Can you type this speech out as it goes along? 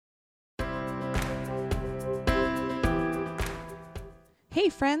Hey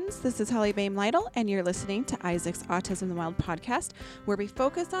friends, this is Holly Bain Lytle, and you're listening to Isaac's Autism in the Wild podcast, where we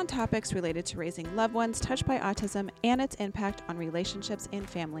focus on topics related to raising loved ones touched by autism and its impact on relationships and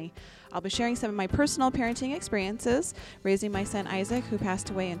family. I'll be sharing some of my personal parenting experiences, raising my son Isaac, who passed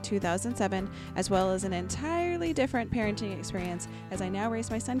away in 2007, as well as an entirely different parenting experience as I now raise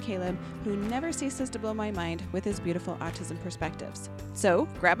my son Caleb, who never ceases to blow my mind with his beautiful autism perspectives. So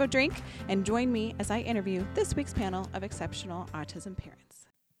grab a drink and join me as I interview this week's panel of exceptional autism parents.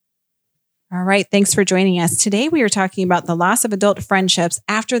 All right. Thanks for joining us. Today, we are talking about the loss of adult friendships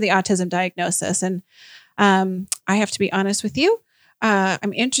after the autism diagnosis. And I have to be honest with you.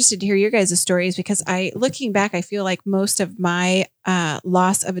 I'm interested to hear your guys' stories because looking back, I feel like most of my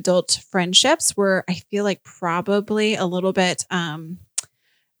loss of adult friendships were, I feel like probably a little bit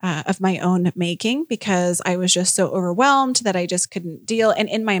of my own making, because I was just so overwhelmed that I just couldn't deal. And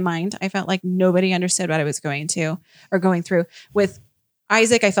in my mind, I felt like nobody understood what I was going through. With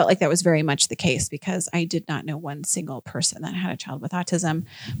Isaac, I felt like that was very much the case because I did not know one single person that had a child with autism.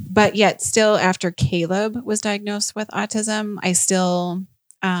 But yet still, after Caleb was diagnosed with autism, I still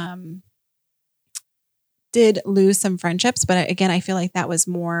did lose some friendships. But again, I feel like that was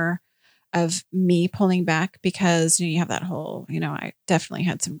more of me pulling back because, you have that whole, I definitely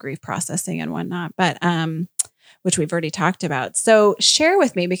had some grief processing and whatnot, but which we've already talked about. So share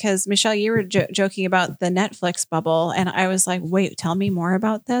with me, because Michelle, you were joking about the Netflix bubble. And I was like, wait, tell me more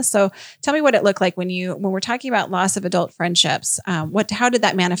about this. So tell me what it looked like when we're talking about loss of adult friendships. How did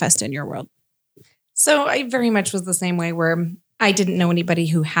that manifest in your world? So I very much was the same way, where I didn't know anybody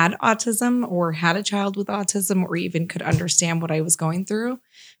who had autism or had a child with autism or even could understand what I was going through.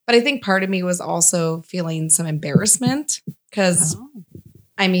 But I think part of me was also feeling some embarrassment because,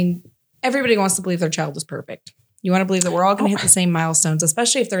 everybody wants to believe their child is perfect. You want to believe that we're all going to hit the same milestones,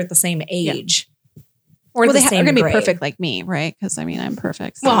 especially if they're at the same age. Yeah. Or they're going to be perfect like me, right? Because I'm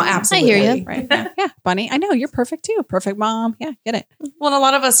perfect. So. Well, absolutely. I hear you. Right? Yeah, Bunny. I know you're perfect too. Perfect mom. Yeah, get it. Well, a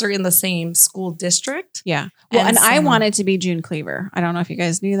lot of us are in the same school district. Yeah. Well, and I wanted to be June Cleaver. I don't know if you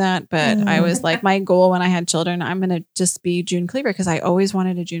guys knew that, but I was like, my goal when I had children, I'm going to just be June Cleaver because I always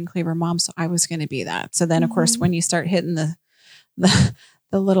wanted a June Cleaver mom. So I was going to be that. So then, of course, when you start hitting the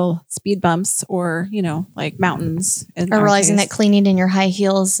little speed bumps or, like mountains. Or realizing that cleaning in your high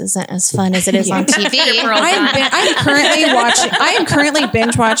heels isn't as fun as it is on TV. I am currently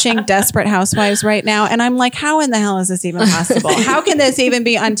binge watching Desperate Housewives right now. And I'm like, how in the hell is this even possible? How can this even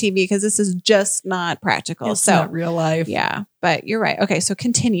be on TV? Because this is just not practical. It's not real life. Yeah, but you're right. Okay. So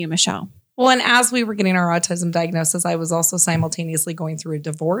continue, Michelle. Well, and as we were getting our autism diagnosis, I was also simultaneously going through a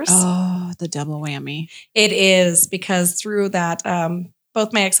divorce. Oh, the double whammy. It is, because through that,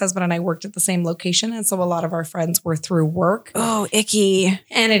 both my ex-husband and I worked at the same location. And so a lot of our friends were through work. Oh, icky.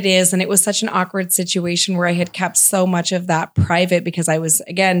 And it is. And it was such an awkward situation where I had kept so much of that private because I was,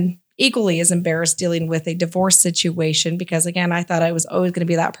 again, equally as embarrassed dealing with a divorce situation because, again, I thought I was always going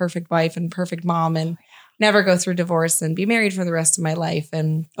to be that perfect wife and perfect mom and never go through divorce and be married for the rest of my life.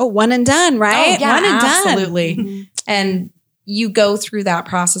 And one and done, right? Oh, yeah, one and absolutely. Done. Mm-hmm. And you go through that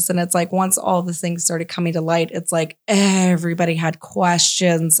process and it's like, once all the things started coming to light, it's like everybody had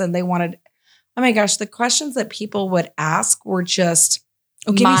questions and they wanted, oh my gosh, the questions that people would ask were just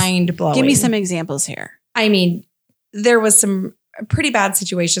mind blowing. Give me some examples here. There was some pretty bad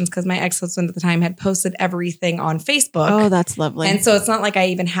situations because my ex-husband at the time had posted everything on Facebook. Oh, that's lovely. And so it's not like I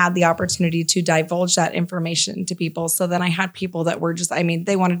even had the opportunity to divulge that information to people. So then I had people that were just,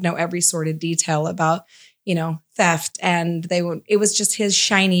 they wanted to know every sort of detail about, theft, and it was just his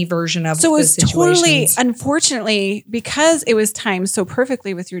shiny version of so the situations. Totally, unfortunately, because it was timed so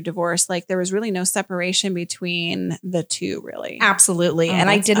perfectly with your divorce, like there was really no separation between the two, really. Absolutely. And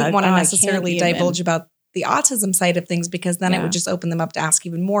I didn't want to necessarily divulge about the autism side of things because then it would just open them up to ask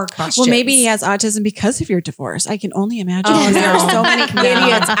even more questions. Well, maybe he has autism because of your divorce. I can only imagine. There are so many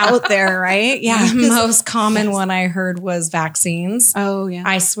idiots out there, right? Yeah. The most common one I heard was vaccines. Oh, yeah.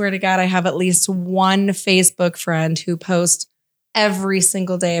 I swear to God, I have at least one Facebook friend who posts every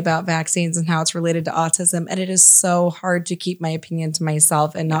single day about vaccines and how it's related to autism. And it is so hard to keep my opinion to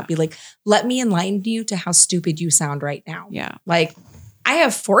myself and not be like, let me enlighten you to how stupid you sound right now. Yeah. Like, I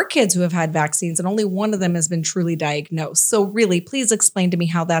have 4 kids who have had vaccines and only one of them has been truly diagnosed. So really, please explain to me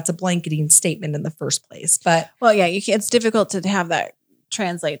how that's a blanketing statement in the first place. But well, yeah, it's difficult to have that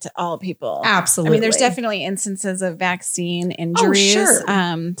translate to all people. Absolutely. There's definitely instances of vaccine injuries.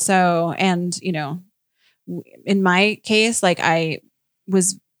 Oh, sure. In my case, like I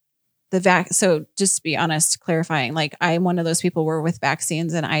was so just to be honest, clarifying, like I'm one of those people where with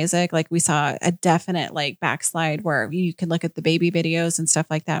vaccines and Isaac, like we saw a definite like backslide where you can look at the baby videos and stuff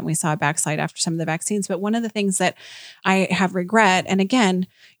like that. And we saw a backslide after some of the vaccines. But one of the things that I have regret, and again,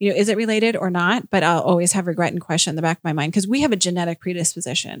 is it related or not? But I'll always have regret and question in the back of my mind because we have a genetic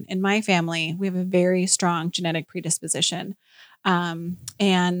predisposition. In my family, we have a very strong genetic predisposition.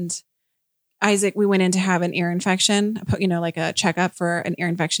 And Isaac, we went in to have an ear infection, like a checkup for an ear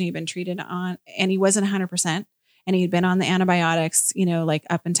infection he'd been treated on, and he wasn't 100%. And he'd been on the antibiotics, like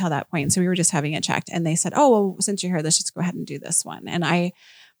up until that point. So we were just having it checked. And they said, oh, well, since you're here, let's just go ahead and do this one. And I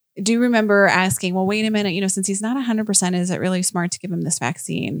do remember asking, well, wait a minute, since he's not 100%, is it really smart to give him this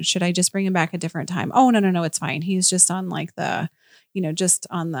vaccine? Should I just bring him back a different time? Oh, no, it's fine. He's just on like just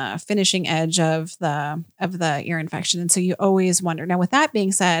on the finishing edge of the ear infection. And so you always wonder. Now, with that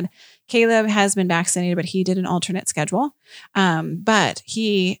being said, Caleb has been vaccinated, but he did an alternate schedule. But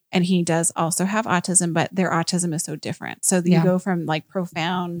he does also have autism, but their autism is so different. So you go from like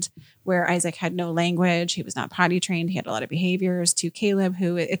profound, where Isaac had no language, he was not potty trained, he had a lot of behaviors, to Caleb,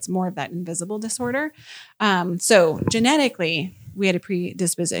 who it's more of that invisible disorder. So genetically, we had a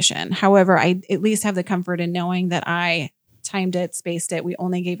predisposition. However, I at least have the comfort in knowing that I timed it, spaced it. We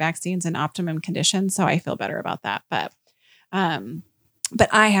only gave vaccines in optimum conditions. So I feel better about that. But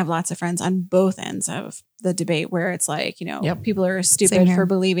I have lots of friends on both ends of the debate where it's like, people are stupid for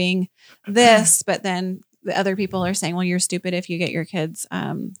believing this, but then the other people are saying, well, you're stupid if you get your kids,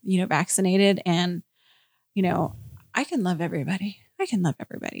 vaccinated. And, I can love everybody.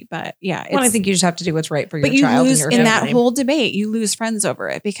 But yeah. I think you just have to do what's right for your child. But you lose and in family. that whole debate, you lose friends over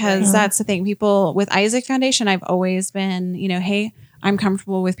it because that's the thing. People with Isaac Foundation, I've always been, hey, I'm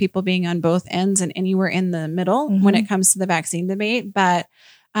comfortable with people being on both ends and anywhere in the middle when it comes to the vaccine debate. But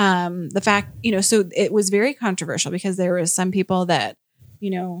the fact, so it was very controversial because there was some people that,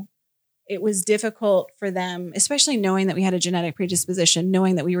 it was difficult for them, especially knowing that we had a genetic predisposition,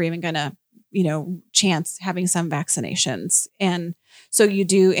 knowing that we were even going to, chance having some vaccinations. And so you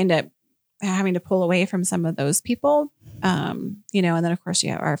do end up having to pull away from some of those people, and then of course,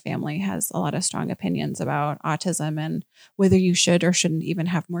 our family has a lot of strong opinions about autism and whether you should or shouldn't even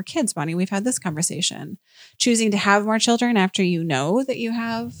have more kids. Bonnie, we've had this conversation. Choosing to have more children after you know that you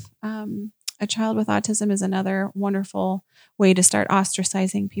have a child with autism is another wonderful way to start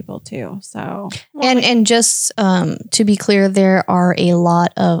ostracizing people too. So, and just to be clear, there are a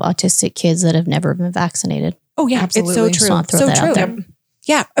lot of autistic kids that have never been vaccinated. Oh yeah, absolutely. It's so true. So true.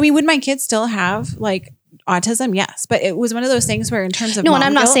 Yeah. I mean, would my kids still have like autism? Yes. But it was one of those things where in terms of and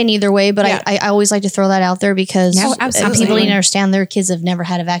I'm not saying either way, but I always like to throw that out there because people need to understand their kids have never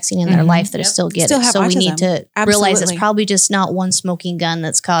had a vaccine in their life that still get it. So autism. We need to realize it's probably just not one smoking gun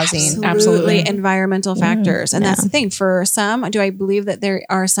that's causing absolutely environmental factors. And that's the thing. For some, do I believe that there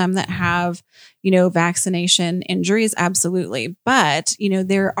are some that have vaccination injuries? Absolutely. But,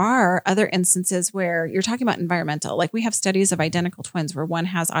 there are other instances where you're talking about environmental, like we have studies of identical twins where one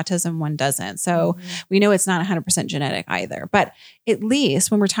has autism, one doesn't. So we know it's not 100% genetic either, but at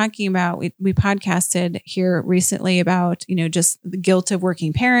least when we're talking about, we podcasted here recently about, just the guilt of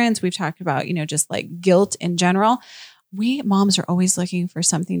working parents. We've talked about, just like guilt in general. We moms are always looking for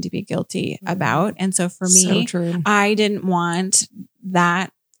something to be guilty about. And so for me, I didn't want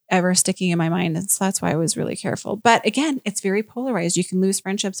that ever sticking in my mind. And so that's why I was really careful. But again, it's very polarized. You can lose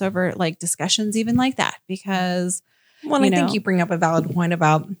friendships over like discussions, even like that, because I think you bring up a valid point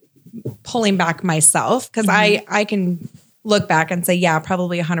about pulling back myself. Cause I can look back and say, yeah,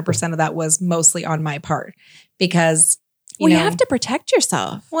 probably 100% of that was mostly on my part because you have to protect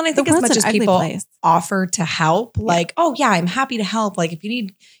yourself. Well, and I think as much as people offer to help, like, oh yeah, I'm happy to help. Like if you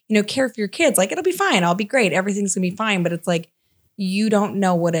need, care for your kids, like it'll be fine. I'll be great. Everything's gonna be fine. But it's like, you don't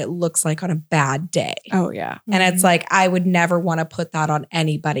know what it looks like on a bad day. Oh yeah. And it's like, I would never want to put that on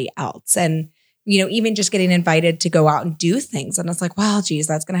anybody else. And, even just getting invited to go out and do things. And it's like, well, geez,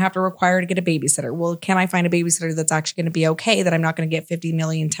 that's going to have to require to get a babysitter. Well, can I find a babysitter that's actually going to be okay, that I'm not going to get 50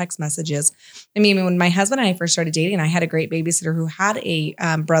 million text messages? I mean, when my husband and I first started dating, I had a great babysitter who had a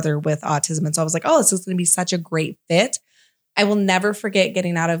brother with autism. And so I was like, oh, this is going to be such a great fit. I will never forget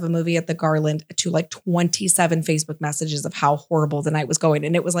getting out of a movie at the Garland to like 27 Facebook messages of how horrible the night was going.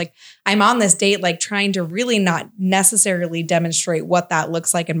 And it was like, I'm on this date, like trying to really not necessarily demonstrate what that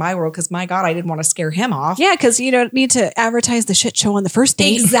looks like in my world. Cause my God, I didn't want to scare him off. Yeah. Cause you don't need to advertise the shit show on the first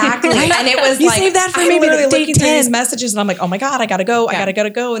date. Exactly. And it was you like, save that for I'm maybe literally date looking 10. through these messages and I'm like, oh my God, I gotta go. I gotta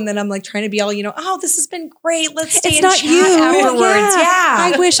go. And then I'm like trying to be all, oh, this has been great. Let's stay and chat afterwards. Yeah.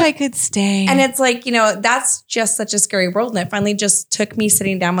 I wish I could stay. And it's like, that's just such a scary world. And it finally just took me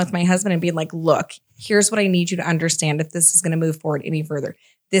sitting down with my husband and being like, look, here's what I need you to understand if this is going to move forward any further.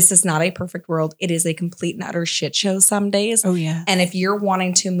 this is not a perfect world. It is a complete and utter shit show some days. Oh, yeah. And if you're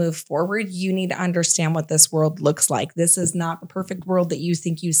wanting to move forward, you need to understand what this world looks like. This is not the perfect world that you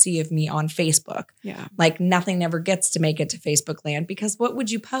think you see of me on Facebook. Yeah. Like nothing ever gets to make it to Facebook land, because what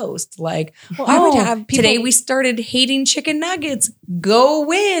would you post? Like, well, I would have people, today we started hating chicken nuggets. Go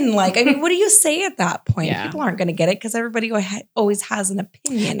win. Like, I mean, what do you say at that point? Yeah. People aren't going to get it because everybody always has an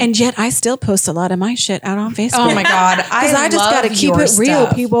opinion. And yet I still post a lot of my shit out on Facebook. Oh my God. I just got to keep it real,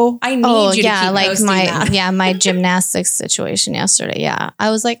 people. I need you to keep like posting that. my gymnastics situation yesterday. Yeah. I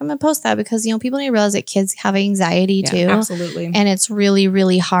was like, I'm going to post that because, people need to realize that kids have anxiety too. Absolutely. And it's really,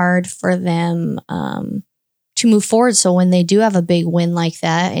 really hard for them to move forward. So when they do have a big win like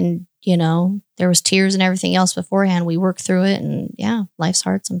that, and, there was tears and everything else beforehand, we worked through it, and life's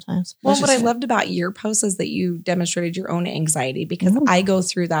hard sometimes. Well, what I loved about your post is that you demonstrated your own anxiety, because I go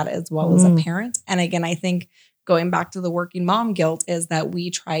through that as well as a parent. And again, I think going back to the working mom guilt is that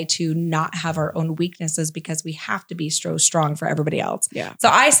we try to not have our own weaknesses because we have to be so strong for everybody else. Yeah. So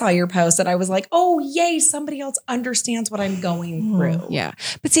I saw your post and I was like, oh, yay, somebody else understands what I'm going through. Yeah.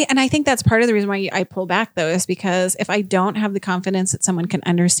 But see, and I think that's part of the reason why I pull back though, is because if I don't have the confidence that someone can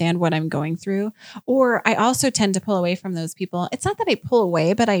understand what I'm going through, or I also tend to pull away from those people. It's not that I pull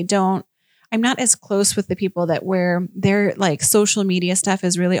away, but I'm not as close with the people that where their like social media stuff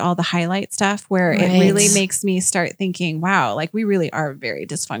is really all the highlight stuff, where it really makes me start thinking, wow, like we really are very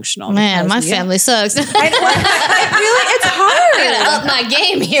dysfunctional. Man, my family sucks. It's hard. I gotta up my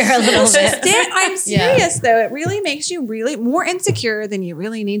game here a little bit. I'm serious though. It really makes you really more insecure than you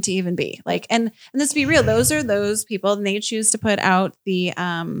really need to even be. Like, and let's be real, those are those people, and they choose to put out the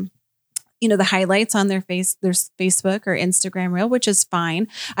the highlights on their Facebook or Instagram reel, which is fine.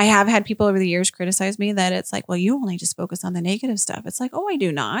 I have had people over the years criticize me that it's like, well, you only just focus on the negative stuff. It's like, oh, I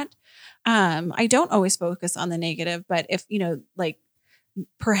do not. I don't always focus on the negative, but if,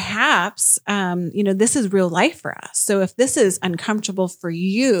 perhaps, this is real life for us. So if this is uncomfortable for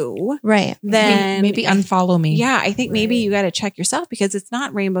you, right, then maybe unfollow me. Yeah. I think maybe you got to check yourself, because it's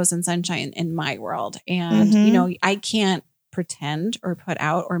not rainbows and sunshine in my world. And, I can't pretend or put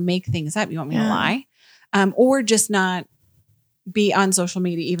out or make things up. You want me to lie? Or just not be on social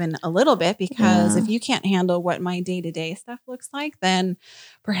media even a little bit, because if you can't handle what my day-to-day stuff looks like, then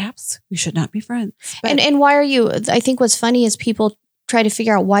perhaps we should not be friends. But, and why are you, I think what's funny is people try to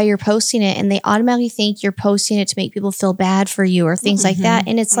figure out why you're posting it, and they automatically think you're posting it to make people feel bad for you or things like that.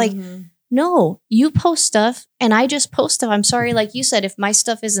 And it's like, no, you post stuff and I just post stuff. I'm sorry. Like you said, if my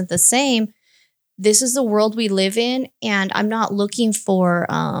stuff isn't the same, this is the world we live in, and I'm not looking for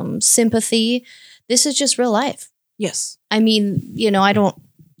sympathy. This is just real life. Yes. I mean,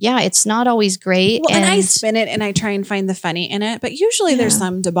 it's not always great. Well, and I spin it and I try and find the funny in it, but usually there's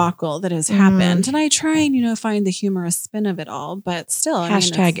some debacle that has happened, and I try and, find the humorous spin of it all, but still.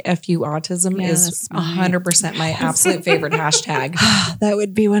 Hashtag FU autism is 100% my absolute favorite hashtag. That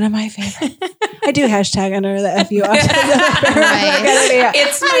would be one of my favorites. I do hashtag under the FU autism.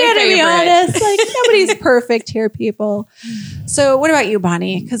 It's my favorite. Be honest. Like, nobody's perfect here, people. So what about you,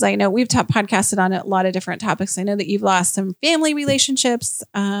 Bonnie? Because I know we've podcasted on a lot of different topics. I know that you've lost some family relationships.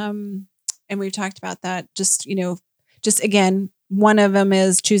 And we've talked about that. Just again, one of them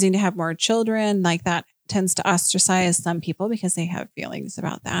is choosing to have more children. Like, that tends to ostracize some people because they have feelings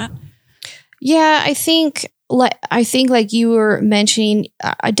about that. Yeah, I think like you were mentioning,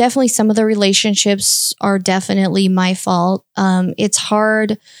 definitely some of the relationships are definitely my fault. It's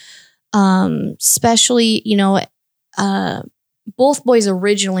hard, especially, both boys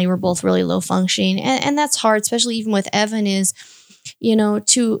originally were both really low functioning. And that's hard, especially even with Evan, is, to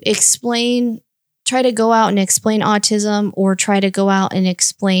try to go out and explain autism, or try to go out and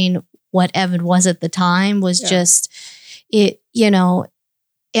explain what Evan was at the time was just it,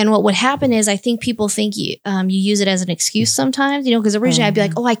 and what would happen is, I think people think you use it as an excuse sometimes, because originally I'd be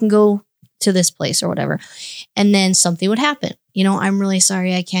like, oh, I can go to this place or whatever. And then something would happen, I'm really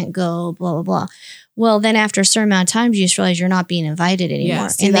sorry, I can't go, blah, blah, blah. Well, then after a certain amount of time, you just realize you're not being invited anymore. Yeah,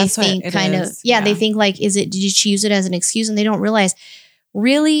 see, and they think they think like, did you use it as an excuse? And they don't realize,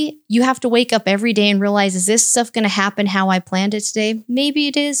 really, you have to wake up every day and realize, is this stuff going to happen how I planned it today? Maybe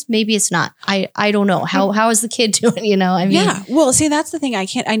it is. Maybe it's not. I don't know. How is the kid doing? Yeah. Well, see, that's the thing. I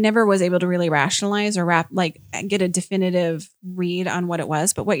never was able to really rationalize or get a definitive read on what it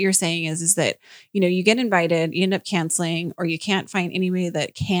was. But what you're saying is that, you get invited, you end up canceling, or you can't find anybody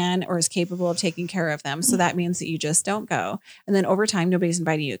that can or is capable of taking care of them. So that means that you just don't go. And then over time, nobody's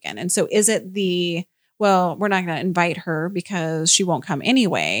inviting you again. And so is it well, we're not going to invite her because she won't come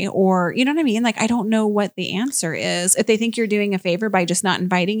anyway. Or, you know what I mean? Like, I don't know what the answer is. If they think you're doing a favor by just not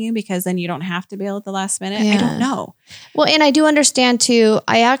inviting you because then you don't have to bail at the last minute. I don't know. Well, and I do understand too.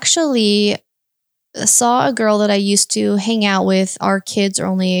 I actually saw a girl that I used to hang out with. Our kids are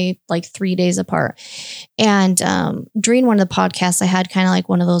only like 3 days apart. And during one of the podcasts, I had kind of like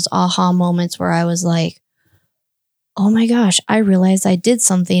one of those aha moments where I was like, oh my gosh, I realized I did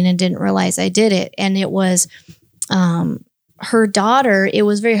something and didn't realize I did it. And it was her daughter. It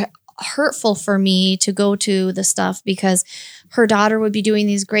was very hurtful for me to go to the stuff because her daughter would be doing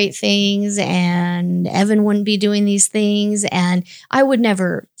these great things and Evan wouldn't be doing these things. And I would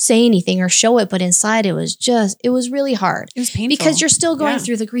never say anything or show it. But inside it was really hard. It was painful. Because you're still going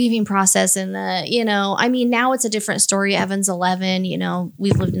through the grieving process and now it's a different story. Evan's 11,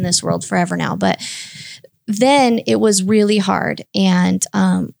 we've lived in this world forever now. But then it was really hard. And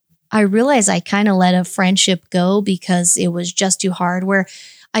I realized I kind of let a friendship go because it was just too hard, where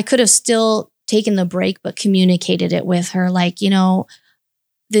I could have still taken the break, but communicated it with her. Like,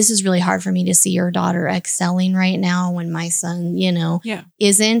 this is really hard for me to see your daughter excelling right now when my son,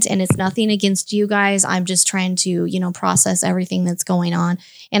 isn't. And it's nothing against you guys. I'm just trying to, process everything that's going on.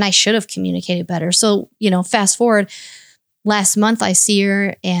 And I should have communicated better. So, fast forward, last month I see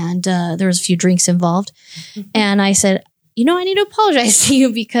her and there was a few drinks involved. And I said, I need to apologize to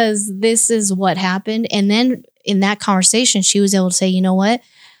you because this is what happened. And then in that conversation, she was able to say, you know what?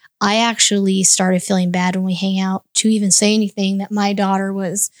 I actually started feeling bad when we hang out to even say anything that my daughter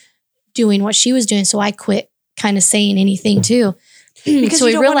was doing what she was doing. So I quit kind of saying anything too. Because so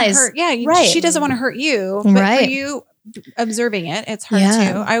you realized, right. She doesn't want to hurt you, but for you observing it, it's hard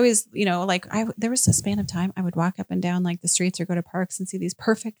too. I always, there was a span of time I would walk up and down like the streets or go to parks and see these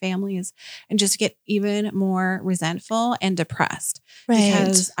perfect families and just get even more resentful and depressed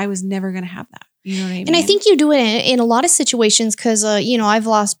because I was never going to have that. You know what I mean? And I think you do it in a lot of situations because, I've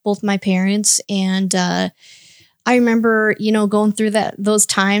lost both my parents. And I remember, going through those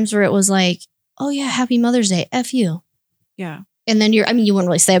times where it was like, oh, yeah, happy Mother's Day. F you. Yeah. And then you wouldn't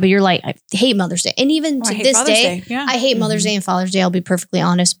really say it, but you're like, I hate Mother's Day. And even to this day, I hate Mother's Day and Father's Day. I'll be perfectly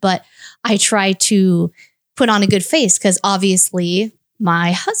honest. But I try to put on a good face because obviously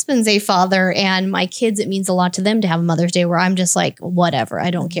my husband's a father and my kids, it means a lot to them to have a Mother's Day where I'm just like, whatever, I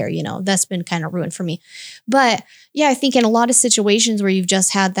don't care. That's been kind of ruined for me. But yeah, I think in a lot of situations where you've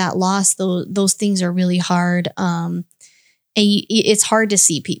just had that loss, those things are really hard. And it's hard to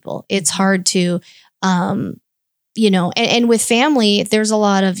see people. It's hard to, and with family, there's a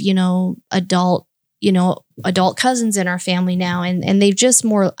lot of, adult cousins in our family now. And they've just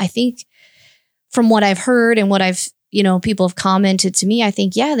more, I think from what I've heard and what I've, people have commented to me, I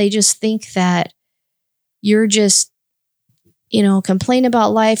think, they just think that you're just, complain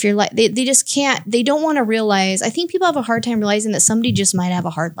about life. You're like, they just can't, they don't want to realize. I think people have a hard time realizing that somebody just might have a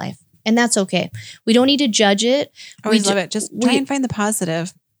hard life, and that's okay. We don't need to judge it. I always love it. Just try and find the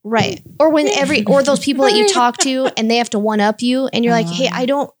positive. Right. Or or those people that you talk to and they have to one up you and you're like, hey,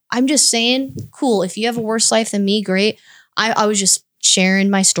 I'm just saying, cool. If you have a worse life than me, great. I was just sharing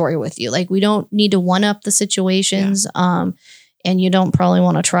my story with you. Like, we don't need to one up the situations. Yeah. And you don't probably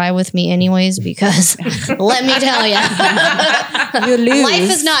want to try with me anyways, because let me tell you, life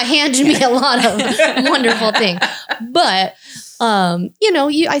has not handed me a lot of wonderful things. But,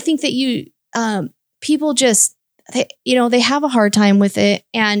 I think that people just, they have a hard time with it.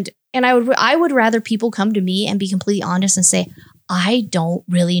 And I would rather people come to me and be completely honest and say, I don't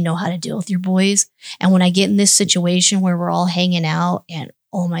really know how to deal with your boys. And when I get in this situation where we're all hanging out and,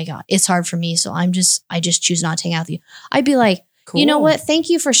 oh my God, it's hard for me. So I just choose not to hang out with you. I'd be like, cool. You know what? Thank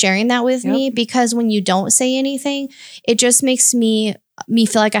you for sharing that with me, because when you don't say anything, it just makes me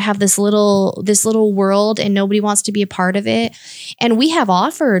feel like I have this little world and nobody wants to be a part of it. And we have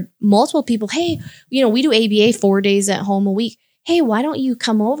offered multiple people, hey, we do ABA 4 days at home a week. Hey, why don't you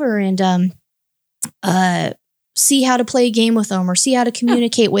come over and see how to play a game with them or see how to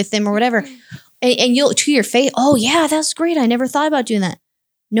communicate with them or whatever. And you'll, to your face, oh yeah, that's great. I never thought about doing that.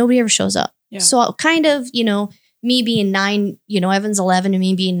 Nobody ever shows up. Yeah. So I'll kind of, me being 9, Evan's 11 and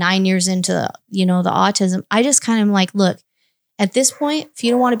me being 9 years into, the autism, I just kind of am like, look, at this point, if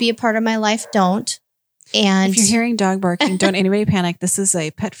you don't want to be a part of my life, don't. And if you're hearing dog barking, don't anybody panic. This is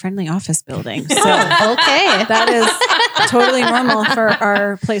a pet-friendly office building. So okay. That is totally normal for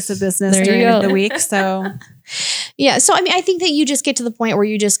our place of business during the week. So yeah. So, I think that you just get to the point where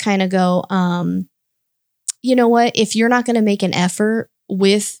you just kind of go, you know what, if you're not going to make an effort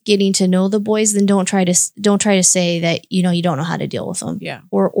with getting to know the boys, then don't try to say that, you don't know how to deal with them. Yeah.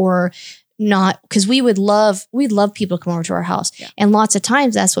 Or not, because we'd love people to come over to our house. Yeah. And lots of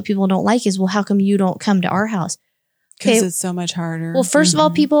times that's what people don't like is, well, how come you don't come to our house? Because it's so much harder. Well, first of all,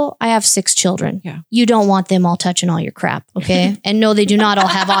 people, I have 6 children. Yeah. You don't want them all touching all your crap, okay? And no, they do not all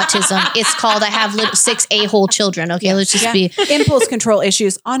have autism. It's called I have 6 a-hole children, okay? Let's just be... Impulse control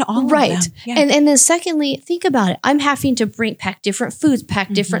issues on all of them. Right. Yeah. And then secondly, think about it. I'm having to pack different foods,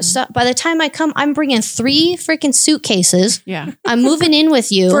 pack different stuff. By the time I come, I'm bringing 3 freaking suitcases. Yeah. I'm moving in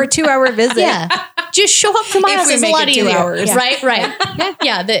with you. For a 2-hour visit. Yeah. Just show up to my house. It's a lot easier. 2 hours. Yeah. Right.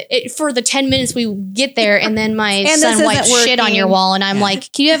 Yeah. For the 10 minutes we get there, and then my son wipes shit on your wall, and I'm like,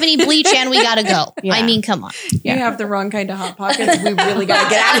 "Can you have any bleach?" And we gotta go. Yeah. I mean, come on. You have the wrong kind of hot pockets. We really gotta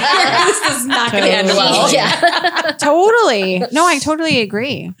get out of here. This is not gonna end well. Yeah. Totally. No, I totally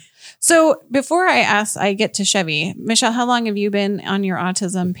agree. So before I get to Chevy, Michelle, how long have you been on your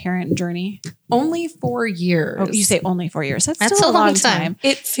autism parent journey? Only 4 years. Oh, you say only 4 years. That's still a long time.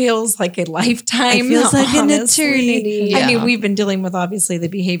 It feels like a lifetime. It feels like an eternity. Yeah. I mean, we've been dealing with obviously the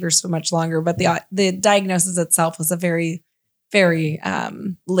behavior so much longer, but the diagnosis itself was a very, very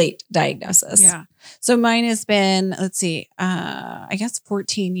late diagnosis. Yeah. So mine has been, let's see, I guess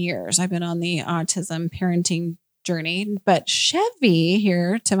 14 years I've been on the autism parenting journey. But Chevy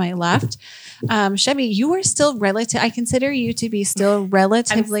here to my left, Chevy, you are still I consider you to be still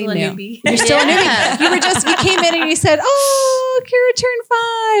relatively new. You're still a newbie. You came in and you said, "Oh, Kira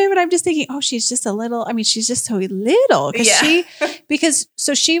turned 5." And I'm just thinking, oh, she's just a little, she's just so little.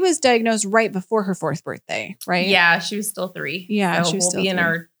 So she was diagnosed right before her 4th birthday, right? Yeah, she was still 3. Yeah. So we'll be in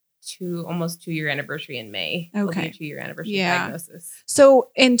our almost 2-year anniversary in May. Okay. Will be a 2-year anniversary diagnosis. So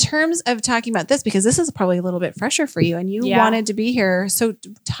in terms of talking about this, because this is probably a little bit fresher for you and you wanted to be here. So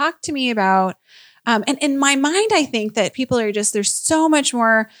talk to me about, and in my mind, I think that people are there's so much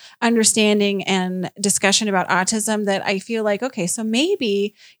more understanding and discussion about autism that I feel like, okay, so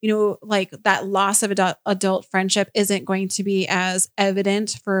maybe, like that loss of adult friendship isn't going to be as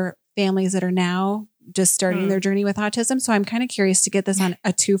evident for families that are now just starting their journey with autism. So I'm kind of curious to get this on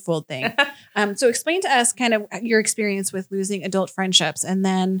a twofold thing. So explain to us kind of your experience with losing adult friendships, and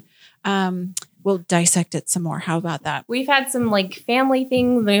then we'll dissect it some more. How about that? We've had some like family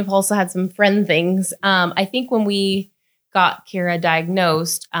things. We've also had some friend things. I think when we got Kira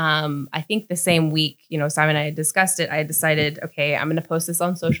diagnosed, I think the same week, Simon and I had discussed it. I had decided, okay, I'm going to post this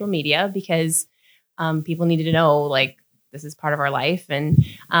on social media because people needed to know, like, this is part of our life. And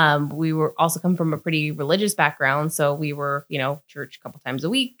we were also come from a pretty religious background. So we were, church a couple times a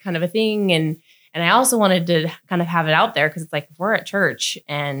week kind of a thing. And I also wanted to kind of have it out there because it's like, if we're at church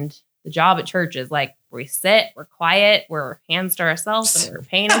and the job at church is like, we sit, we're quiet, we're hands to ourselves and we're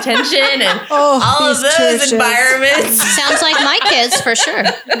paying attention and all of those churches. Environments. Sounds like my kids for sure.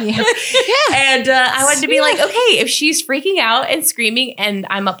 Yeah. And I wanted to be like, okay, if she's freaking out and screaming and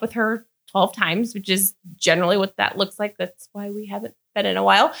I'm up with her 12 times, which is generally what that looks like. That's why we haven't been in a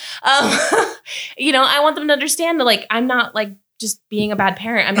while. I want them to understand that, like, I'm not like just being a bad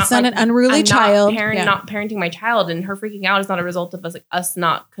parent. I'm not an unruly child. Not parenting my child, and her freaking out is not a result of us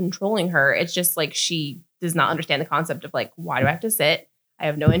not controlling her. It's just like she does not understand the concept of like, why do I have to sit? I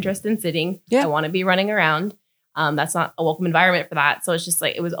have no interest in sitting. I want to be running around. That's not a welcome environment for that. So it's just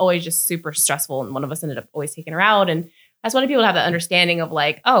like, it was always just super stressful. And one of us ended up always taking her out. And I just wanted people to have that understanding of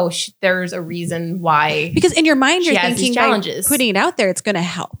like, there's a reason why. Because in your mind, you're thinking challenges. By putting it out there, it's going to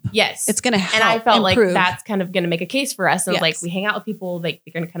help. Yes. It's going to help. And I felt improve. like that's kind of going to make a case for us. And like, we hang out with people, like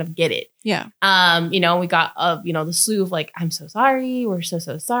they're going to kind of get it. Yeah. We got, the slew of like, I'm so sorry. We're so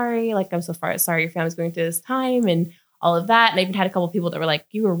sorry. Like, I'm so sorry your family's going through this time. And all of that. And I even had a couple of people that were like,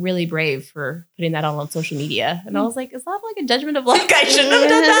 you were really brave for putting that on social media. And I was like, is that like a judgment of like, I shouldn't have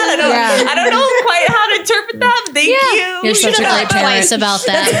done that? I don't know quite how to interpret that. Thank you. You're such a great parent about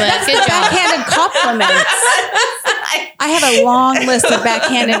that, but good job. Backhanded compliments. I have a long list of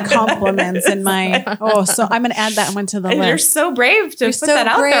backhanded compliments in my, so I'm going to add that one to the list. You're so brave to put that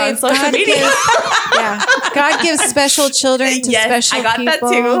out there on social media. God gives special children to special people. I got that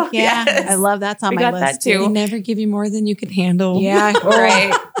too. Yeah. Yes. I love that's on my list that too. They never give you more than you can handle. Yeah.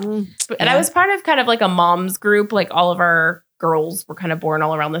 Right. And I was part of kind of like a mom's group. Like all of our girls were kind of born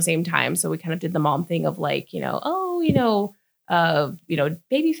all around the same time. So we kind of did the mom thing of like,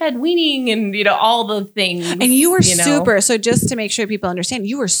 baby fed weaning and, all the things. And you were super. So just to make sure people understand,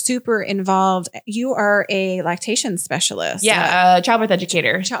 you were super involved. You are a lactation specialist. Yeah. Childbirth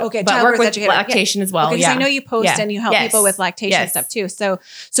educator. But work with lactation as well. Okay, I know you post and you help people with lactation stuff too. So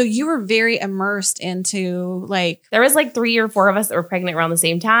you were very immersed into like. There was like 3 or 4 of us that were pregnant around the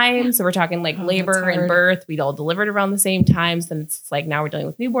same time. Yeah. So we're talking like labor and birth. We'd all delivered around the same time. So it's like now we're dealing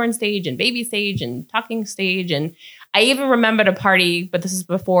with newborn stage and baby stage and talking stage. And I even remembered a party, but this is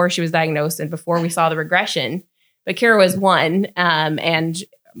before she was diagnosed and before we saw the regression. But Kira was 1, and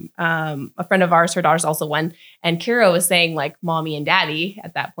a friend of ours, her daughter's also 1. And Kira was saying like mommy and daddy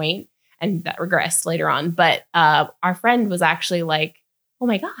at that point, and that regressed later on. But our friend was actually like, oh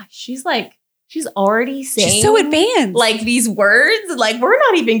my gosh, she's already saying, she's so advanced, like these words, like we're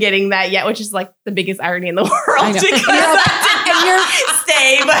not even getting that yet, which is like the biggest irony in the world. And you're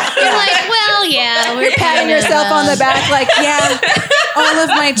stay, but you're like, well, yeah, you're patting yourself on the back, like, yeah, all of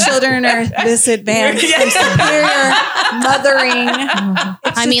my children are this advanced, superior mothering.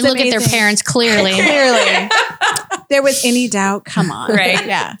 I mean, look at their parents clearly. There was any doubt? Come on, right?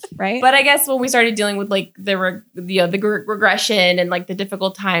 Yeah, right. But I guess when we started dealing with like the regression and like the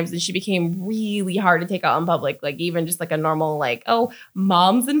difficult times, and she became really hard to take out in public, like even just like a normal like, oh,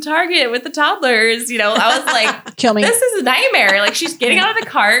 mom's in Target with the toddlers, I was like, kill me. This is a nightmare. Like she's getting out of the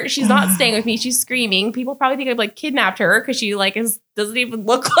cart, she's not staying with me, she's screaming. People probably think I've like kidnapped her because she like doesn't even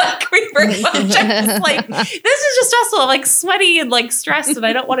look like we were like, this is just stressful. I'm like sweaty and like stressed, and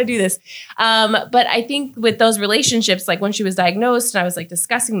I don't want to do this. But I think with those relationships, like when she was diagnosed and I was like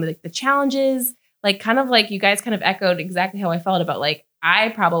discussing the challenges, like kind of like you guys kind of echoed exactly how I felt about like, I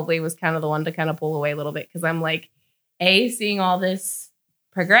probably was kind of the one to kind of pull away a little bit because I'm like, seeing all this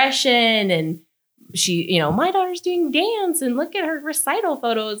progression, and she, my daughter's doing dance and look at her recital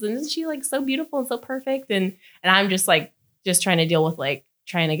photos, and isn't she like so beautiful and so perfect? And I'm just like, just trying to deal with like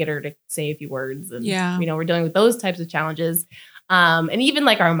trying to get her to say a few words. And, we're dealing with those types of challenges. And even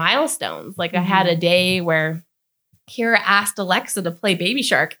like our milestones, like I had a day where Kira asked Alexa to play Baby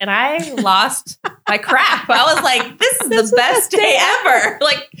Shark, and I lost my crap. I was like, this is the best day ever.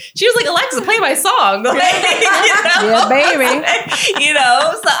 Like she was like, Alexa, play my song. Like, yeah, baby.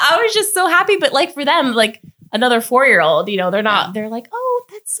 So I was just so happy. But like for them, like another 4-year-old, they're like, oh,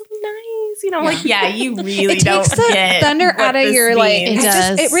 that's so nice. Like, yeah, you really don't get the thunder out of your like. It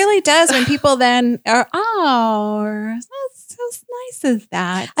does. It really does when people then are, oh, that's so nice as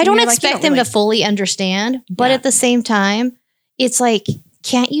that. I don't expect them to fully understand, but at the same time, it's like,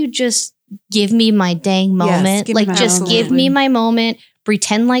 can't you just give me my dang moment? Yes, like, just give me my moment.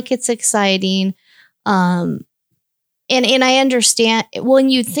 Pretend like it's exciting. And I understand when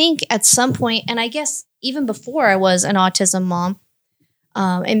you think at some point, and I guess even before I was an autism mom,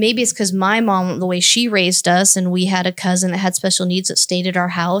 and maybe it's because my mom, the way she raised us, and we had a cousin that had special needs that stayed at our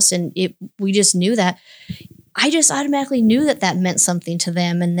house, and we just knew that. I just automatically knew that meant something to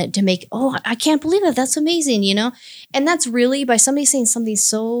them, and that to make, oh, I can't believe it. That's amazing, And that's really by somebody saying something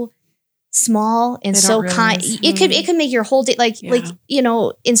so small and so kind. It could make your whole day like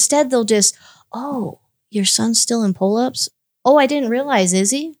instead they'll just, oh, your son's still in pull-ups. Oh, I didn't realize,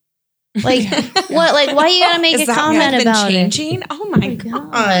 is he? Like what? Like why you gotta make a comment about changing? Oh my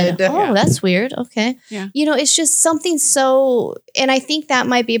God. Oh, that's weird. Okay. Yeah. It's just something so, and I think that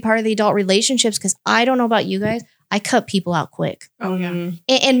might be a part of the adult relationships because I don't know about you guys. I cut people out quick. Oh yeah.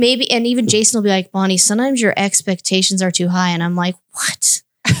 And maybe, and even Jason will be like, Bonnie, sometimes your expectations are too high. And I'm like, what?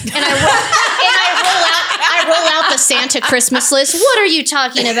 And I roll out the Santa Christmas list. What are you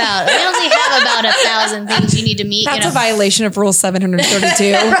talking about? I only have about 1,000 things you need to meet. That's a violation of Rule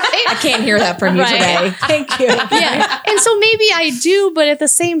 732. Right? I can't hear that from you today. Thank you. Yeah. And so maybe I do, but at the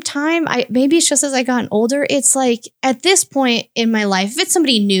same time, maybe it's just as I gotten older, it's like at this point in my life, if it's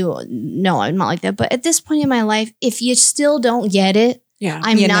somebody new, no, I'm not like that. But at this point in my life, if you still don't get it,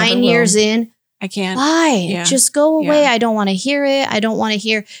 I'm 9 years in. I can't. Why? Yeah. Just go away. Yeah. I don't want to hear it. I don't want to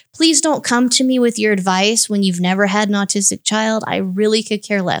hear. Please don't come to me with your advice when you've never had an autistic child. I really could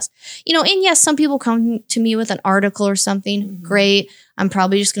care less. And yes, some people come to me with an article or something. Mm-hmm. Great. I'm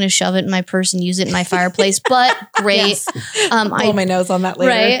probably just going to shove it in my purse and use it in my fireplace, but great. Blow my nose on that later.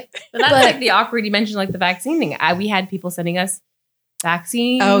 Right. But that's like the awkward, you mentioned like the vaccine thing. We had people sending us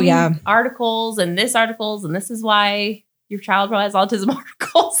vaccine articles and this is why your child probably has autism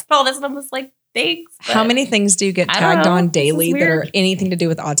articles and all this. And I'm just like, thanks. How many things do you get tagged on daily that are anything to do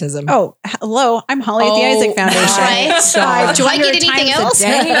with autism? Oh, hello. I'm Holly at the Isaac Foundation. Right. Do I get anything else?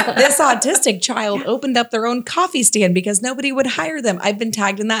 This autistic child opened up their own coffee stand because nobody would hire them. I've been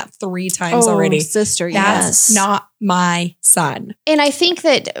tagged in that 3 times already. Sister, That's not my son. And I think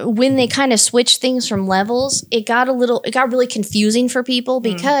that when they kind of switched things from levels, it got really confusing for people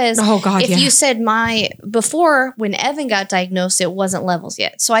because if you said before when Evan got diagnosed, it wasn't levels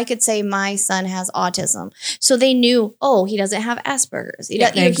yet. So I could say my son son has autism. So they knew, oh, he doesn't have Asperger's.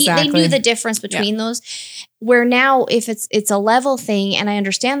 They knew the difference between those. Where now, if it's a level thing, and I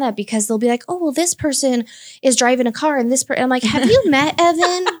understand that because they'll be like, oh, well, this person is driving a car and this person, I'm like, have you met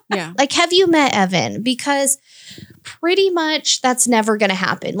Evan? Like, have you met Evan? Because pretty much that's never going to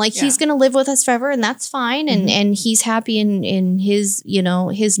happen. Like he's going to live with us forever and that's fine. And he's happy in his,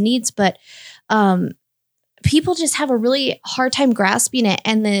 his needs. But, people just have a really hard time grasping it.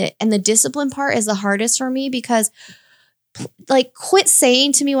 And the discipline part is the hardest for me because like quit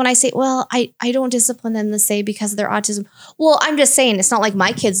saying to me when I say, well, I don't discipline them to say because of their autism. Well, I'm just saying it's not like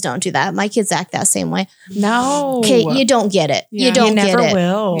my kids don't do that. My kids act that same way. No. Okay, you don't get it. You don't get it.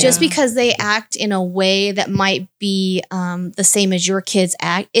 Will. Just because they act in a way that might be the same as your kids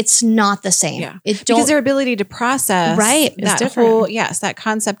act, it's not the same. Yeah. Because their ability to process that whole, that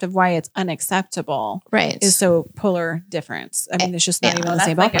concept of why it's unacceptable is so polar difference. I mean, it's just not even the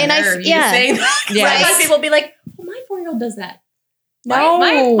same ballpark. And right. People be like, well, my 4-year-old does that. No,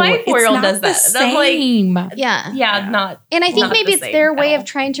 my 4-year-old does that. Same. I'm like, not. And I think maybe it's their way of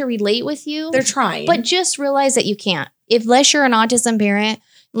trying to relate with you. They're trying, but just realize that you can't. Unless you're an autism parent,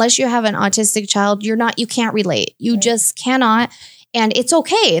 unless you have an autistic child, you can't relate. You just cannot. And it's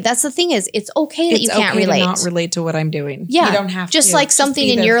okay. That's the thing is, it's okay that you can't relate. To not relate to what I'm doing. Yeah. You don't have to. Just like something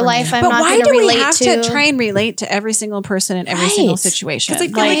in your life I'm not going to relate to. But why do we have to try and relate to every single person in every single situation? Because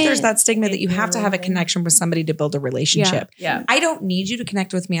I feel like there's that stigma that you have to have a connection with somebody to build a relationship. Yeah. I don't need you to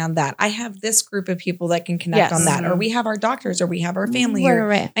connect with me on that. I have this group of people that can connect on that. Or we have our doctors or we have our family.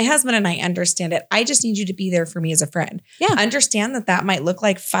 Right. My husband and I understand it. I just need you to be there for me as a friend. Yeah. Understand that might look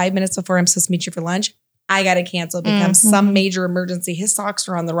like 5 minutes before I'm supposed to meet you for lunch. I got to cancel because some major emergency. His socks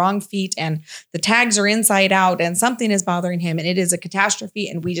are on the wrong feet and the tags are inside out and something is bothering him and it is a catastrophe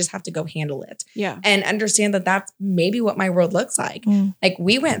and we just have to go handle it. Yeah. And understand that that's maybe what my world looks like. Like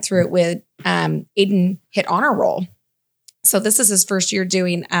we went through it with Aiden hit honor roll. So this is his first year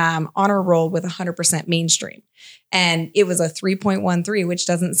doing honor roll with 100% mainstream. And it was a 3.13, which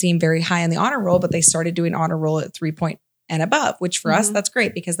doesn't seem very high on the honor roll, but they started doing honor roll at 3 and above, which for us, that's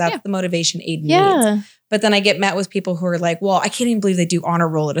great because that's the motivation Aiden needs. But then I get met with people who are like, well, I can't even believe they do honor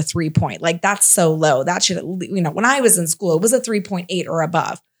roll at a 3 point. Like that's so low. That should, when I was in school, it was a 3.8 or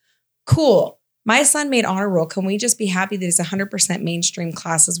above. Cool. My son made honor roll. Can we just be happy that he's 100% mainstream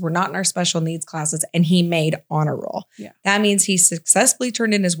classes? We're not in our special needs classes and he made honor roll. Yeah. That means he successfully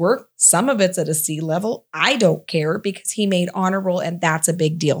turned in his work. Some of it's at a C level. I don't care because he made honor roll and that's a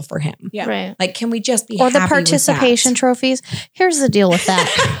big deal for him. Yeah. Right. Like, can we just be or happy the participation trophies? Here's the deal with that,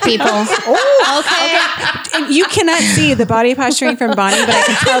 people. Okay. And you cannot see the body posturing from Bonnie, but I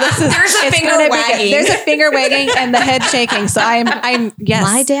can tell this is there's a finger wagging. There's a finger wagging and the head shaking. So I'm yes.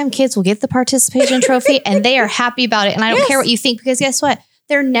 My damn kids will get the participation trophy and they are happy about it. And I don't care what you think because guess what?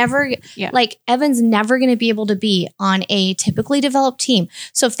 They're never like Evan's never going to be able to be on a typically developed team.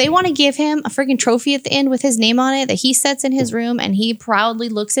 So if they want to give him a freaking trophy at the end with his name on it that he sets in his room and he proudly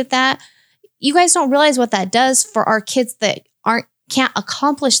looks at that, you guys don't realize what that does for our kids that can't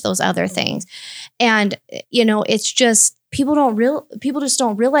accomplish those other things. And it's just people just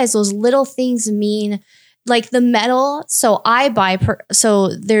don't realize those little things mean. Like the medal, so I buy.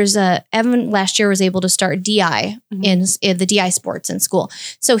 So there's Evan last year was able to start DI in the DI sports in school.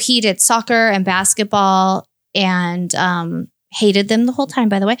 So he did soccer and basketball and hated them the whole time,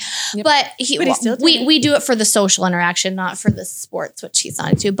 by the way. Yep. But he still we do it for the social interaction, not for the sports, which he's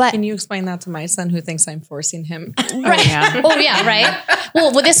not into. But can you explain that to my son who thinks I'm forcing him? Right? Right.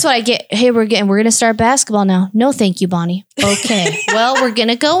 Well, this is what I get. Hey, we're going to start basketball now. No, thank you, Bonnie. Okay. Well, we're going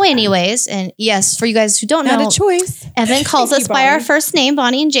to go anyways. And yes, for you guys who don't know, not a choice. Evan calls us by our first name,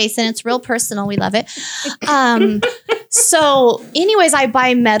 Bonnie and Jason. It's real personal. We love it. So anyways, I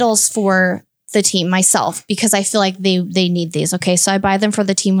buy medals for the team myself because I feel like they need these. Okay. So I buy them for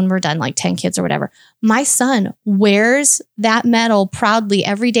the team when we're done, like 10 kids or whatever. My son wears that medal proudly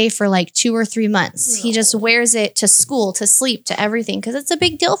every day for like 2 or 3 months. He just wears it to school, to sleep, to everything because it's a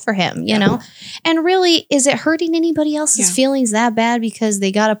big deal for him, you know? And really, is it hurting anybody else's feelings that bad because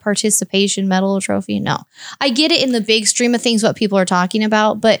they got a participation medal or trophy? No. I get it in the big stream of things, what people are talking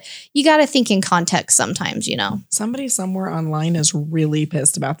about, but you got to think in context sometimes, Somebody somewhere online is really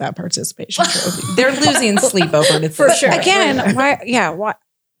pissed about that participation trophy. They're losing sleep over it. For sure. Again, why?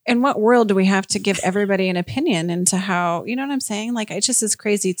 In what world do we have to give everybody an opinion into how, you know what I'm saying? Like, it just is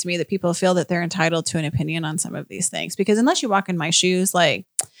crazy to me that people feel that they're entitled to an opinion on some of these things, because unless you walk in my shoes, like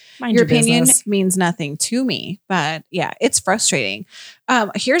your opinion means nothing to me. But yeah, it's frustrating.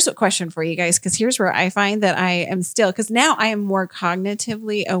 Here's a question for you guys, because here's where I find that I am still, because now I am more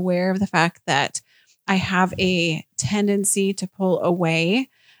cognitively aware of the fact that I have a tendency to pull away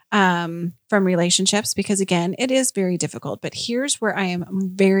from relationships, because again, it is very difficult. But here's where I am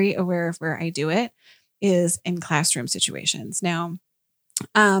very aware of where I do it is in classroom situations. Now,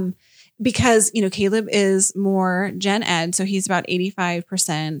 because, Caleb is more gen ed. So he's about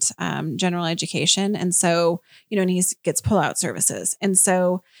 85% general education. And so, and he gets pull-out services. And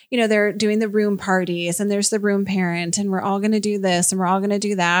so, they're doing the room parties and there's the room parent and we're all going to do this and we're all going to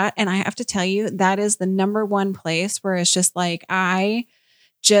do that. And I have to tell you, that is the number one place where it's just like, it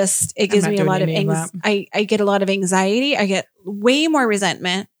gives me a lot of I get a lot of anxiety. I get way more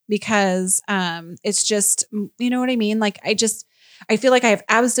resentment because it's just, you know what I mean? Like, I feel like I have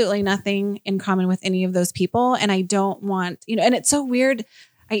absolutely nothing in common with any of those people. And I don't want, and it's so weird.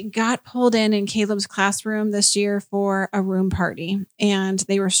 I got pulled in Caleb's classroom this year for a room party and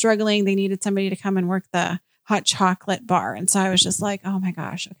they were struggling. They needed somebody to come and work the hot chocolate bar. And so I was just like, oh my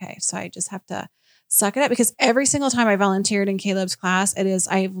gosh. Okay. So I just have to suck it up, because every single time I volunteered in Caleb's class,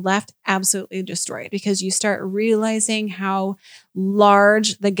 I've left absolutely destroyed, because you start realizing how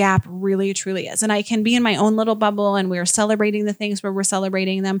large the gap really truly is. And I can be in my own little bubble and we're celebrating the things where we're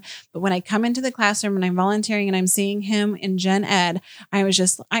celebrating them. But when I come into the classroom and I'm volunteering and I'm seeing him in gen ed, I'm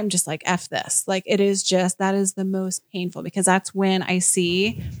just like, F this. Like, that is the most painful, because that's when I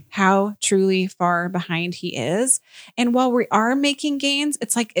see how truly far behind he is. And while we are making gains,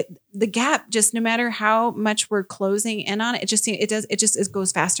 it's like the gap, just no matter how much we're closing in on it, it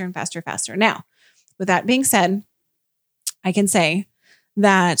goes faster and faster, faster. Now, with that being said, I can say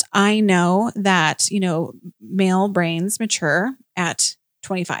that I know that, male brains mature at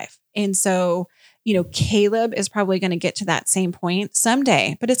 25. And so, Caleb is probably going to get to that same point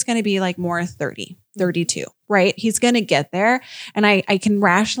someday, but it's going to be like more 30, 32, right? He's going to get there. And I can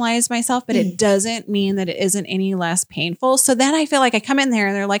rationalize myself, but it doesn't mean that it isn't any less painful. So then I feel like I come in there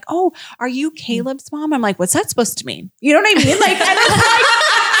and they're like, oh, are you Caleb's mom? I'm like, what's that supposed to mean? You know what I mean? Like, and it's like,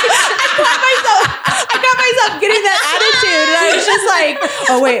 I got myself getting that attitude. And I was just like,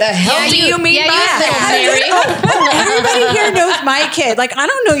 oh, wait. What the hell do you mean by that? Everybody here knows my kid. Like, I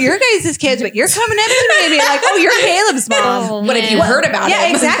don't know your guys' kids, but you're coming up to me and being like, oh, you're Caleb's mom. What have you heard about it? Yeah,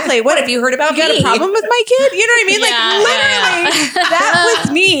 exactly. What have you heard about me? You got a problem with my kid? You know what I mean? Like, literally, that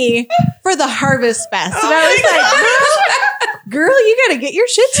was me for the Harvest Fest. And I was like, girl, you got to get your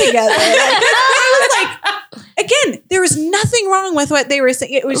shit together. I was like, again, there was nothing wrong with what they were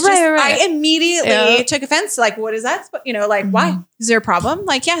saying. It was just, I immediately took offense. Like, what is that? Why? Is there a problem?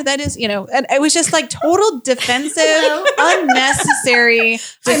 Like, yeah, that is, and it was just like total defensive, unnecessary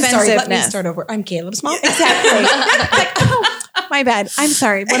defensiveness. I'm sorry, let me start over. I'm Caleb's mom. Exactly. Like, oh, my bad. I'm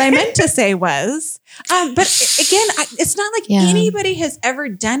sorry. What I meant to say was, but again, it's not like anybody has ever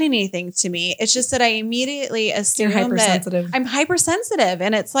done anything to me. It's just that I immediately assume that I'm hypersensitive.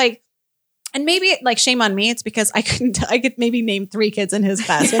 And it's like, and maybe like shame on me. It's because I could maybe name 3 kids in his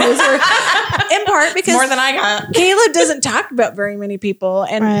class. And those were in part because more than I got. Caleb doesn't talk about very many people.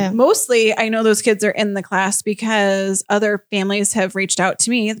 And mostly I know those kids are in the class because other families have reached out to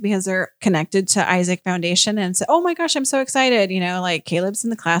me because they're connected to Isaac Foundation and said, oh my gosh, I'm so excited. Like Caleb's in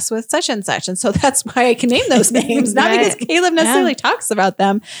the class with such and such. And so that's why I can name those names, not because Caleb necessarily talks about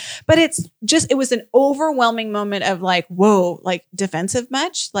them, but it was an overwhelming moment of like, whoa, like defensive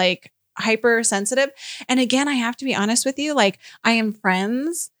much, like hypersensitive. And again, I have to be honest with you. Like I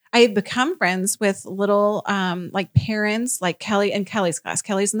have become friends with little, like parents, like Kelly and Kelly's class.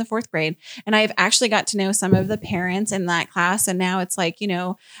 Kelly's in the 4th grade. And I've actually got to know some of the parents in that class. And now it's like,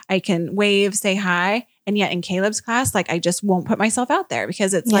 I can wave, say hi. And yet in Caleb's class, like I just won't put myself out there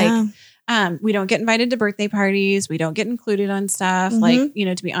because it's like, we don't get invited to birthday parties. We don't get included on stuff. Like,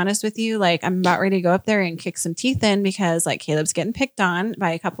 to be honest with you, like I'm about ready to go up there and kick some teeth in because like Caleb's getting picked on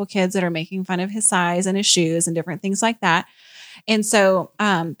by a couple kids that are making fun of his size and his shoes and different things like that. And so,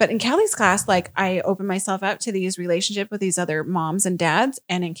 but in Kelly's class, like I open myself up to these relationships with these other moms and dads.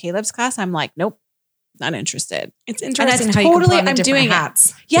 And in Caleb's class, I'm like, nope, not interested. It's interesting how totally, you can I'm doing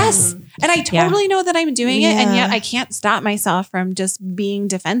hats. It. Yes. And I totally know that I'm doing it. And yet I can't stop myself from just being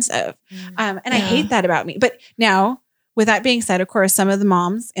defensive. And I hate that about me. But now with that being said, of course, some of the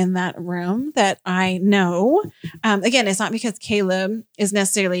moms in that room that I know, again, it's not because Caleb is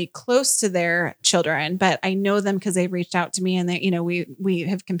necessarily close to their children, but I know them because they've reached out to me and they, we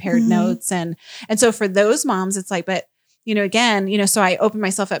have compared notes. And so for those moms, it's like, but again, so I open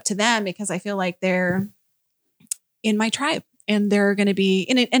myself up to them because I feel like they're in my tribe and they're going to be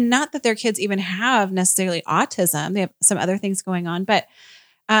in it. And not that their kids even have necessarily autism. They have some other things going on, but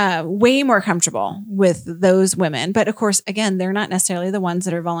way more comfortable with those women. But of course, again, they're not necessarily the ones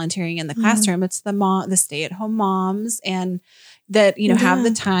that are volunteering in the classroom. It's the stay-at-home moms and that, you know, have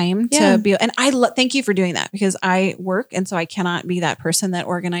the time to be, and thank you for doing that, because I work. And so I cannot be that person that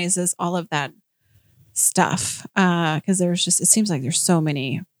organizes all of that stuff. Cause it seems like there's so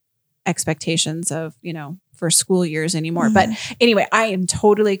many expectations of, you know, for school years anymore. But anyway, I am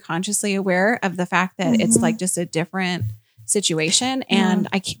totally consciously aware of the fact that it's like just a different situation. And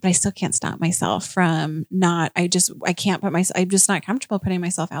but I still can't stop myself from I'm just not comfortable putting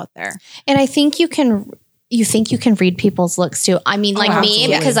myself out there. And I think you think you can read people's looks too. I mean, like me,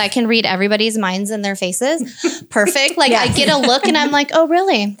 because I can read everybody's minds and their faces. Perfect. Like I get a look and I'm like, oh,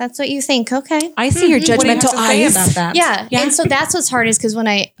 really? That's what you think? Okay. I see your judgmental eyes about that. Yeah. And so that's what's hard is because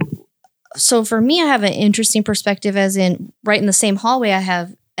so for me, I have an interesting perspective, as in right in the same hallway, I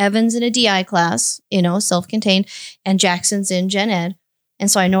have Evan's in a DI class, you know, self-contained, and Jackson's in gen ed. And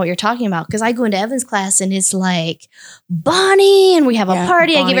so I know what you're talking about, because I go into Evan's class and it's like Bonnie, and we have a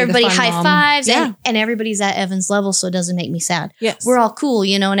party. Bonnie, I give everybody high fives, and everybody's at Evan's level, so it doesn't make me sad. Yes, we're all cool,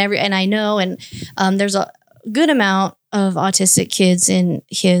 you know, and I know, and there's a good amount of autistic kids in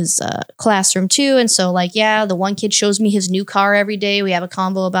his classroom too. And so like, the one kid shows me his new car every day. We have a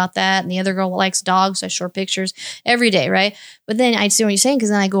convo about that. And the other girl likes dogs. So I show her pictures every day. Right. But then I see what you're saying, because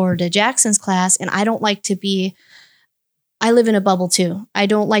then I go over to Jackson's class, and I don't like to I live in a bubble too. I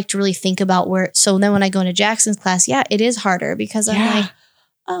don't like to really think about so then when I go into Jackson's class, it is harder, because I'm like,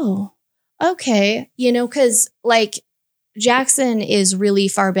 oh, okay. You know, cause like Jackson is really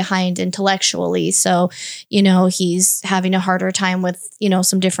far behind intellectually. So, you know, he's having a harder time with, you know,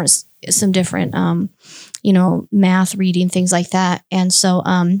 some different, you know, math, reading, things like that. And so,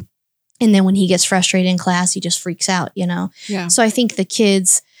 and then when he gets frustrated in class, he just freaks out, you know? Yeah. So I think the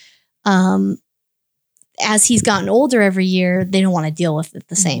kids, as he's gotten older every year, they don't want to deal with it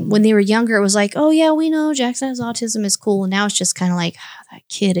the same. When they were younger, it was like, oh yeah, we know Jackson has autism, is cool. And now it's just kind of like, that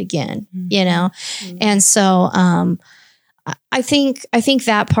kid again, you know? And so, I think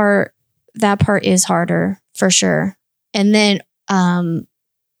that part is harder for sure. And then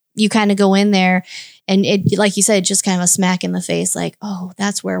you kind of go in there, and it, like you said, just kind of a smack in the face, like, oh,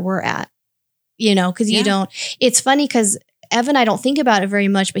 that's where we're at, you know, because you don't. It's funny because Evan, I don't think about it very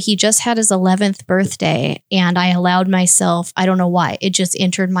much, but he just had his 11th birthday, and I allowed myself, I don't know why, it just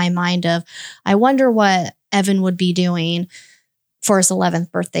entered my mind of, I wonder what Evan would be doing for his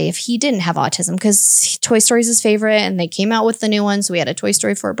 11th birthday if he didn't have autism, because Toy Story is his favorite, and they came out with the new one. So we had a Toy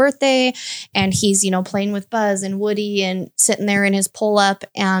Story for a birthday, and he's, you know, playing with Buzz and Woody and sitting there in his pull up.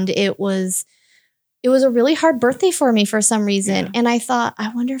 And it was a really hard birthday for me for some reason. And I thought,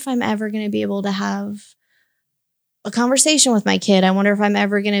 I wonder if I'm ever going to be able to have a conversation with my kid. I wonder if I'm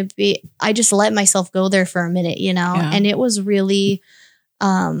ever going to I just let myself go there for a minute, you know? And it was really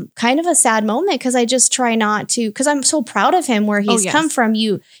kind of a sad moment, because I just try not to, because I'm so proud of him where he's come from.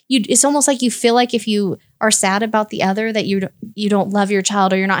 It's almost like you feel like if you are sad about the other, that you don't love your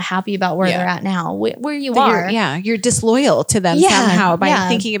child, or you're not happy about where they're at now, where you are. You're disloyal to them somehow by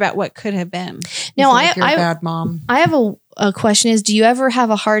thinking about what could have been. No, you're a bad mom. I have a question is, do you ever have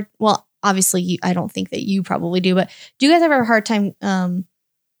a hard, well, obviously I don't think that you probably do, but do you guys ever have a hard time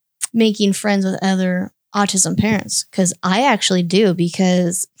making friends with other autism parents? Because I actually do,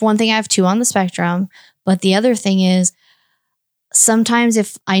 because for one thing, I have 2 on the spectrum, but the other thing is, sometimes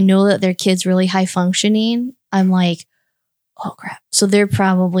if I know that their kid's really high functioning, I'm like, oh crap, so they're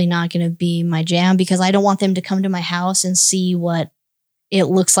probably not going to be my jam, because I don't want them to come to my house and see what it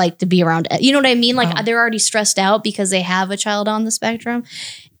looks like to be around, you know what I mean? Like they're already stressed out because they have a child on the spectrum,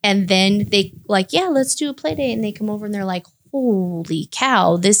 and then they like, let's do a play date, and they come over and they're like, holy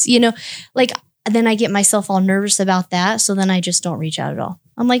cow, this, you know, like, then I get myself all nervous about that. So then I just don't reach out at all.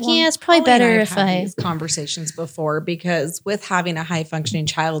 I'm like, it's probably better if I had these conversations before, because with having a high functioning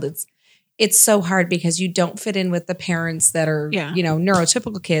child, it's so hard, because you don't fit in with the parents that are, you know,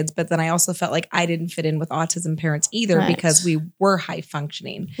 neurotypical kids. But then I also felt like I didn't fit in with autism parents either, because we were high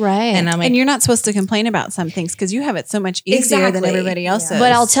functioning. Right. And I'm like, and you're not supposed to complain about some things, because you have it so much easier than everybody else's.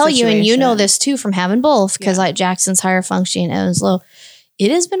 But I'll tell you, and you know this too from having both, because like Jackson's higher functioning, Evan's low. It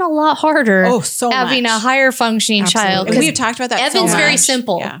has been a lot harder having a higher functioning child. And we've talked about that. Evan's very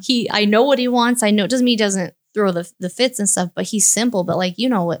simple. Yeah. I know what he wants. I know it doesn't mean he doesn't throw the fits and stuff, but he's simple. But like, you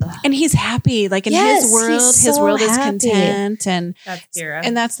know what? And he's happy. Like in his world, is content. And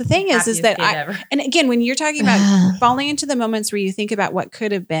that's the thing is that and again, when you're talking about falling into the moments where you think about what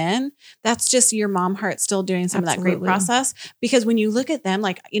could have been, that's just your mom heart still doing some of that great process. Because when you look at them,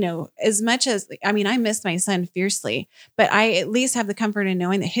 like, you know, as much as, I mean, I miss my son fiercely, but I at least have the comfort in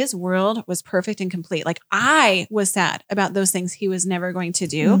knowing that his world was perfect and complete. Like I was sad about those things he was never going to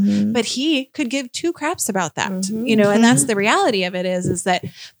do, but he could give 2 craps about that. You know, and that's the reality of it is that,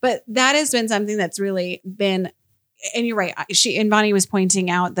 but that has been something that's really been and you're right. Bonnie was pointing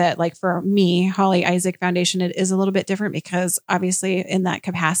out that like for me, Holly Isaac Foundation, it is a little bit different because obviously in that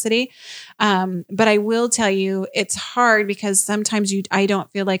capacity. But I will tell you, it's hard because sometimes I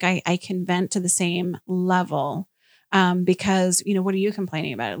don't feel like I can vent to the same level. Because, what are you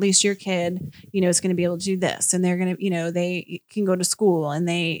complaining about? At least your kid, is going to be able to do this, and they're going to, they can go to school and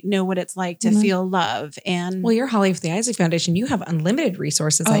they know what it's like to feel love. And well, you're Holly for the Isaac Foundation. You have unlimited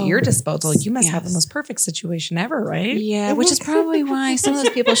resources at your disposal. You must have the most perfect situation ever, right? Yeah, which is probably why some of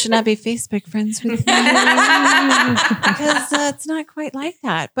those people should not be Facebook friends with me because it's not quite like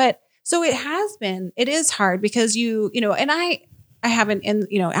that. But so it is hard because and I haven't,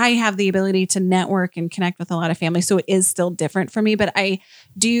 I have the ability to network and connect with a lot of families. So it is still different for me, but I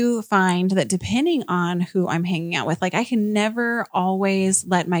do find that depending on who I'm hanging out with, like I can never always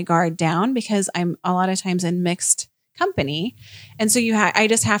let my guard down because I'm a lot of times in mixed company. And so I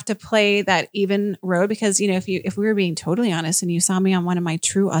just have to play that even road because, if we were being totally honest and you saw me on one of my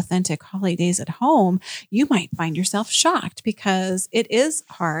true authentic holidays at home, you might find yourself shocked because it is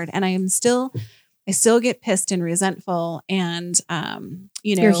hard. And I still get pissed and resentful and,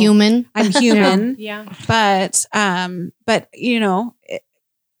 you're human. I'm human. Yeah. But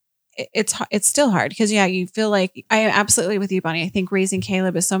it's still hard because you feel like I am absolutely with you, Bonnie. I think raising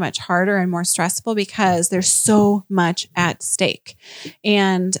Caleb is so much harder and more stressful because there's so much at stake.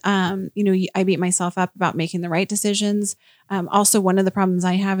 And, I beat myself up about making the right decisions. Also one of the problems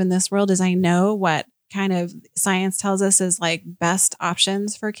I have in this world is I know what kind of science tells us is like best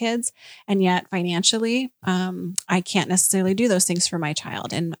options for kids. And yet financially, I can't necessarily do those things for my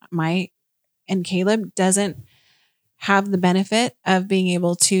child. And Caleb doesn't have the benefit of being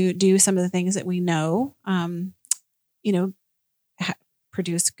able to do some of the things that we know,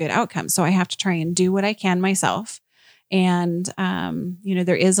 produce good outcomes. So I have to try and do what I can myself. And,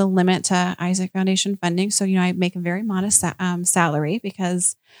 there is a limit to Isaac Foundation funding. So, I make a very modest salary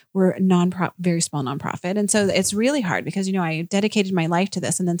because we're very small nonprofit. And so it's really hard because, I dedicated my life to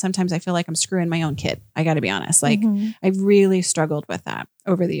this. And then sometimes I feel like I'm screwing my own kid. I got to be honest. Like I've really struggled with that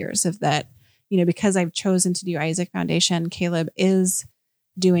over the years of that, because I've chosen to do Isaac Foundation, Caleb is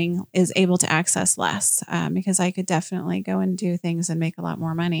able to access less because I could definitely go and do things and make a lot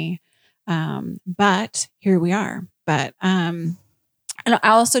more money. But here we are. But, and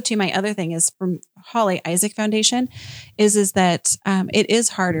also too, my other thing is from Holly Isaac Foundation is that, it is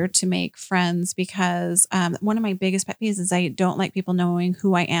harder to make friends because, one of my biggest pet peeves is I don't like people knowing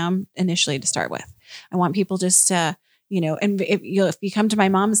who I am initially to start with. I want people just to, and if you come to my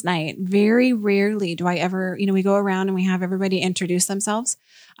mom's night, very rarely do I ever, we go around and we have everybody introduce themselves,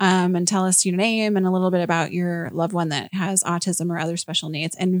 and tell us your name and a little bit about your loved one that has autism or other special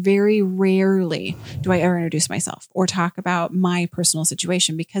needs. And very rarely do I ever introduce myself or talk about my personal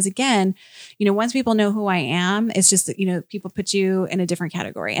situation. Because again, once people know who I am, it's just that, people put you in a different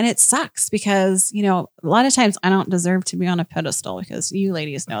category and it sucks because, a lot of times I don't deserve to be on a pedestal because you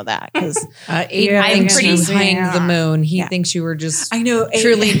ladies know that. Because Aiden thinks you hang the moon. He thinks you were just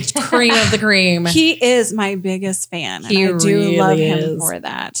truly cream of the cream. He is my biggest fan. And I do love him for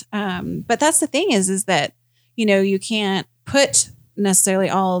that. But that's the thing is that, you can't put necessarily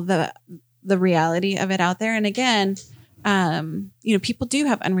all the reality of it out there. And again, people do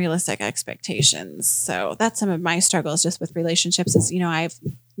have unrealistic expectations. So that's some of my struggles just with relationships is, I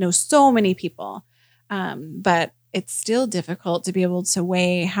know so many people, but it's still difficult to be able to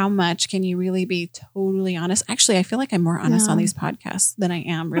weigh how much can you really be totally honest. Actually, I feel like I'm more honest on these podcasts than I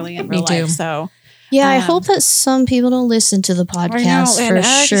am really in real life. So yeah, I hope that some people don't listen to the podcast for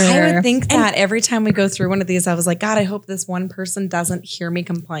sure. I would think that every time we go through one of these, I was like, God, I hope this one person doesn't hear me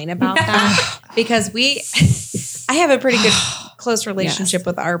complain about that because I have a pretty good close relationship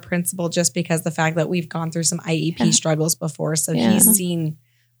with our principal just because the fact that we've gone through some IEP struggles before. So he's seen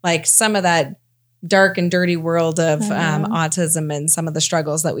like some of that dark and dirty world of autism and some of the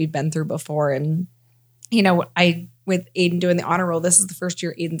struggles that we've been through before. And, with Aiden doing the honor roll, this is the first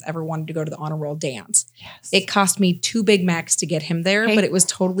year Aiden's ever wanted to go to the honor roll dance. Yes. It cost me 2 Big Macs to get him there, but it was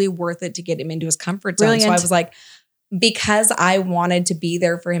totally worth it to get him into his comfort zone. Brilliant. So I was like, because I wanted to be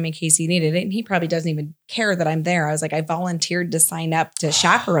there for him in case he needed it. And he probably doesn't even care that I'm there. I was like, I volunteered to sign up to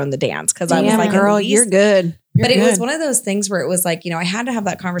chaperone the dance. Cause I was like, girl, you're good. But it was one of those things where it was like, I had to have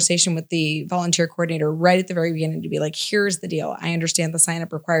that conversation with the volunteer coordinator right at the very beginning to be like, here's the deal. I understand the sign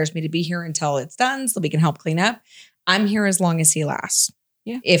up requires me to be here until it's done so we can help clean up. I'm here as long as he lasts.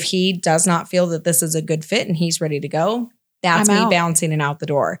 Yeah. If he does not feel that this is a good fit and he's ready to go, that's me bouncing and out the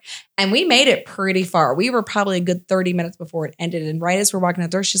door. And we made it pretty far. We were probably a good 30 minutes before it ended. And right as we're walking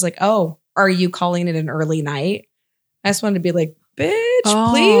out the door, she's like, oh, are you calling it an early night? I just wanted to be like, bitch,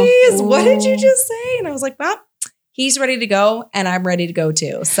 please. What did you just say? And I was like, well, he's ready to go and I'm ready to go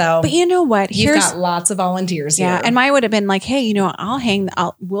too. So, but you know what? You've got lots of volunteers here. And mine would have been like, hey,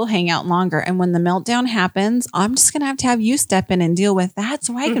 we'll hang out longer. And when the meltdown happens, I'm just going to have you step in and deal with that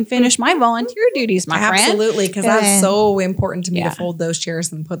so I can finish my volunteer duties, my friend. Absolutely. Because that's so important to me to fold those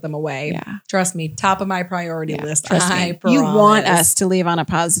chairs and put them away. Yeah. Trust me, top of my priority list. Trust me. You want us to leave on a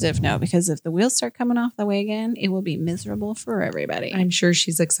positive note, because if the wheels start coming off the wagon, it will be miserable for everybody. I'm sure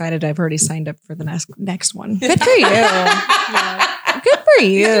she's excited. I've already signed up for the next one. Good for you. Good for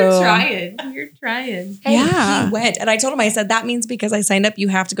you. You're trying. Hey, he went. And I told him, I said, that means because I signed up, you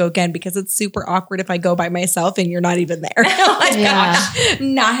have to go again, because it's super awkward if I go by myself and you're not even there. Gosh,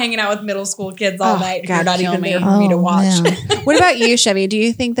 not hanging out with middle school kids all night. God, you're not even there for me to watch. What about you, Chevy? Do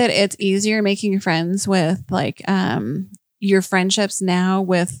you think that it's easier making friends with your friendships now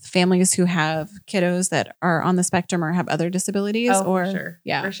with families who have kiddos that are on the spectrum or have other disabilities? For sure.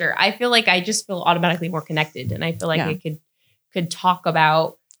 Yeah, for sure. I feel like I just feel automatically more connected, and I feel like I could talk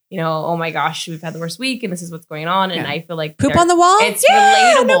about, oh my gosh, we've had the worst week and this is what's going on. And I feel like poop on the wall. It's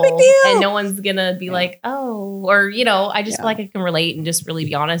relatable, no big deal. And no one's gonna be like, oh, or I just feel like I can relate and just really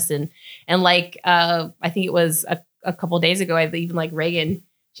be honest. And I think it was a couple of days ago, I even Reagan,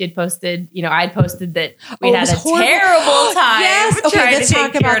 she had posted, I'd posted that we had a terrible time. Yes. Okay, let's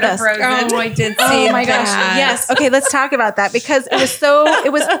talk about this. Oh, I did see Oh my gosh. Yes. Okay, let's talk about that, because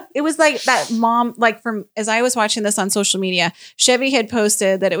it was like that mom, as I was watching this on social media, Chevy had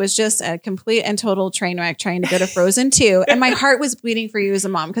posted that it was just a complete and total train wreck trying to go to Frozen 2. And my heart was bleeding for you as a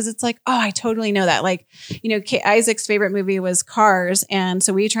mom, because it's like, oh, I totally know that. Isaac's favorite movie was Cars. And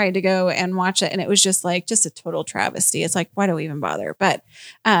so we tried to go and watch it, and it was just a total travesty. It's like, why do we even bother? But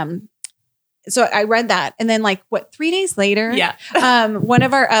so I read that, and then 3 days later, one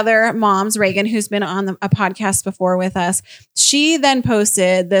of our other moms, Reagan, who's been on a podcast before with us, she then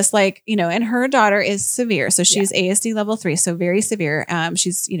posted this, and her daughter is severe. So she's ASD level 3. So very severe.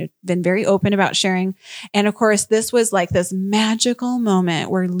 She's, been very open about sharing. And of course, this was this magical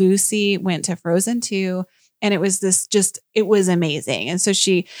moment where Lucy went to Frozen 2. And it was it was amazing. And so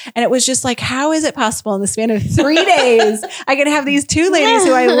it was just how is it possible in the span of 3 days, I can have these two ladies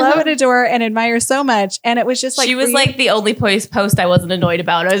who I love and adore and admire so much. And it was just she was the only post I wasn't annoyed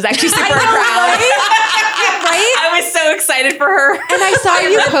about. I was actually super proud. Right? I was so excited for her. And I saw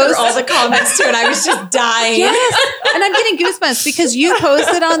you post all the comments too, and I was just dying. Yes. And I'm getting goosebumps because you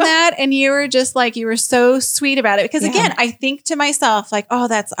posted on that, and you were just you were so sweet about it. Because again, I think to myself, oh,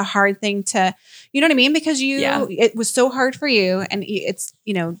 that's a hard thing to, you know what I mean? Because it was so hard for you, and it's,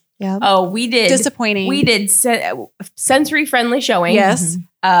 Oh, we did. Disappointing. We did sensory friendly showing. Yes.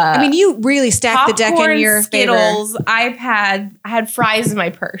 You really stacked the deck in your Skittles. favor. I had fries in my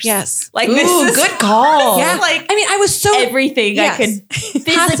purse. Yes. Good call. Yeah. I was so everything I could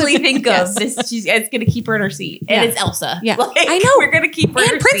physically think of. It's gonna keep her in her seat, and it's Elsa. Yeah, I know. We're gonna keep her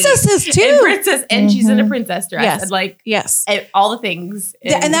and in her princesses seat. too. And she's in a princess dress. Yes, and all the things.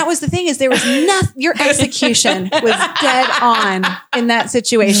 And that was the thing, is there was nothing. Your execution was dead on in that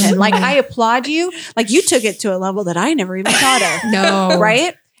situation. I applaud you. You took it to a level that I never even thought of. No, right?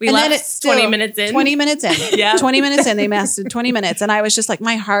 And then it's 20 minutes in. 20 minutes in. Yeah. 20 minutes in. They lasted 20 minutes. And I was just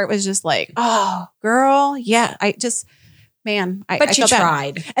my heart was just oh, girl. Yeah. But you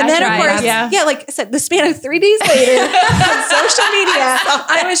tried. And then, of course, like I said, the span of 3 days later on social media,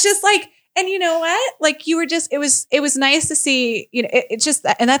 I was just and you know what? You were just, it was nice to see, it's just,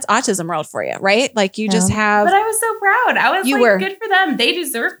 and that's Autism World for you, right? You just have. But I was so proud. I was good for them. They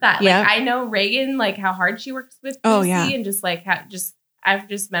deserve that. Yeah. I know Reagan, how hard she works with Lucy, and just I've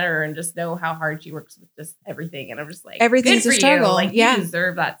just met her and just know how hard she works with just everything. And I'm just everything's a struggle. You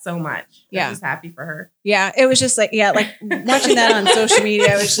deserve that so much. I'm just happy for her. Yeah. It was just watching that on social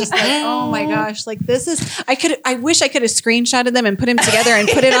media. I was just oh my gosh, this is, I wish I could have screenshotted them and put them together and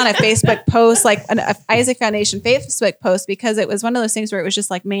put it on a Facebook post, an Isaac Foundation Facebook post, because it was one of those things where it was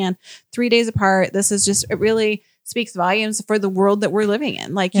just man, 3 days apart. This is just, it really speaks volumes for the world that we're living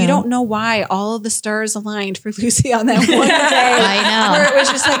in. You don't know why all of the stars aligned for Lucy on that one day. I know. Where it was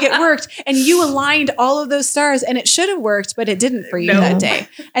just it worked. And you aligned all of those stars, and it should have worked, but it didn't for you that day.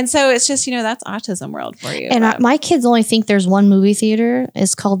 And so it's just, that's Autism World for you. And my kids only think there's one movie theater.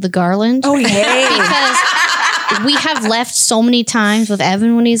 It's called the Garland. Oh, yeah. Because we have left so many times with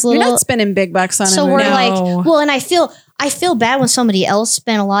Evan when he's little. You're not spending big bucks on him. So we're and I feel bad when somebody else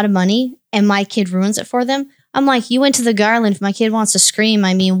spent a lot of money and my kid ruins it for them. I'm you went to the Garland. If my kid wants to scream,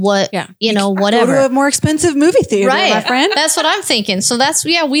 what, whatever. Go to a more expensive movie theater, my friend. That's what I'm thinking. So that's,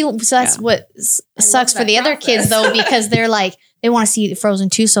 what sucks for the other kids though, because they're they want to see Frozen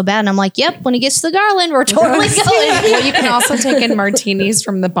 2 so bad. And I'm like, yep, when it gets to the Garland, we're totally going. Well, you can also take in martinis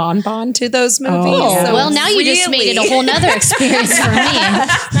from the Bonbon to those movies. Oh. So well, now you just made it a whole nother experience for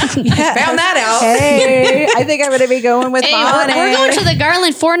me. Found that out. Hey, I think I'm going to be going with Bonnie. We're going to the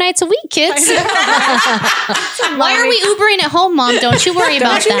Garland 4 nights a week, kids. Why are we Ubering at home, Mom? Don't you worry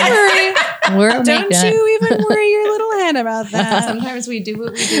about that. Don't you even worry your little head about that. Sometimes we do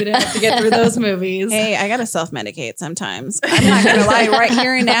what we do to have to get through those movies. Hey, I got to self-medicate sometimes. I'm not going to lie. Right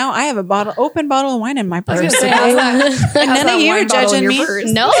here and now, I have a open bottle of wine in my purse. None of you are judging me.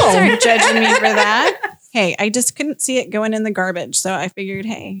 No. You aren't judging me for that. Hey, I just couldn't see it going in the garbage. So I figured,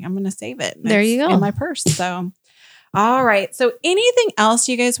 hey, I'm going to save it. There you go. In my purse. So, all right. So anything else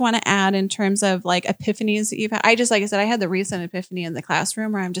you guys want to add in terms of like epiphanies that you've had? Like I said, I had the recent epiphany in the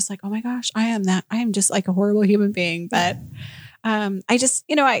classroom where I'm just like, oh my gosh, I am just like a horrible human being. But I just,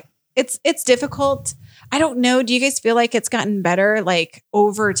 it's difficult. I don't know. Do you guys feel like it's gotten better like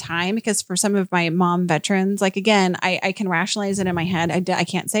over time? Because for some of my mom veterans, like again, I can rationalize it in my head. I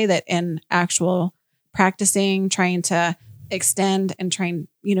can't say that in actual practicing, trying to extend and trying,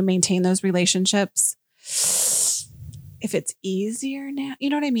 maintain those relationships. If it's easier now, you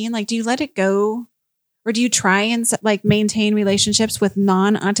know what I mean? Like, do you let it go? Or do you try and like maintain relationships with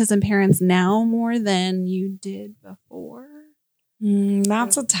non-autism parents now more than you did before?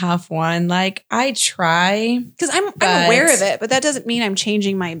 That's a tough one. Like I try because I'm aware of it, but that doesn't mean I'm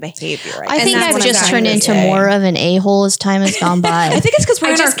changing my behavior. Right? I think I've just turned into more of an a-hole as time has gone by. I think it's because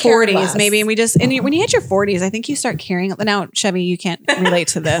we're in our 40s, maybe, and when you hit your 40s, I think you start caring. Now, Chevy, you can't relate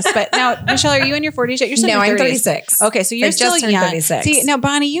to this, but now, Michelle, are you in your 40s yet? You're still in your 30s. I'm 36. Okay, so you're still young. 36. See, now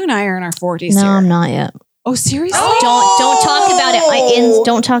Bonnie, you and I are in our 40s. No, here. I'm not yet. Oh, seriously? Don't talk about it.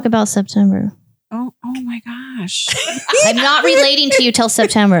 Don't talk about September. Oh my gosh. I'm not relating to you till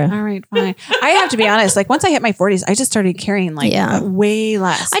September. All right, fine. I have to be honest. Like once I hit my 40s, I just started carrying way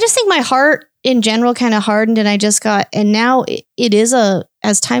less. I just think my heart in general kind of hardened and now it is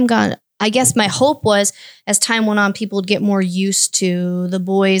as time gone, I guess my hope was as time went on, people would get more used to the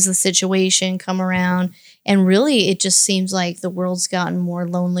boys, the situation come around. And really it just seems like the world's gotten more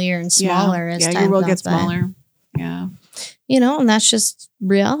lonelier and smaller as time your world gets smaller. Yeah. And that's just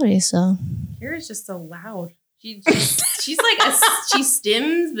reality. So Kira's just so loud. She's like she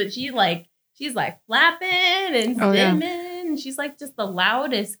stims, but she's like flapping and stimming. And she's like just the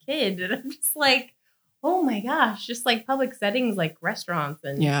loudest kid. And I'm just like, oh my gosh, just like public settings like restaurants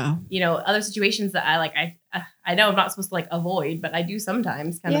and other situations that I know I'm not supposed to like avoid, but I do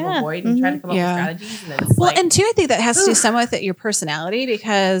sometimes kind of avoid and try to come up with strategies. And then and two, I think that has to do somewhat with your personality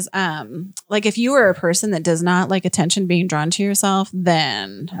because like if you are a person that does not like attention being drawn to yourself,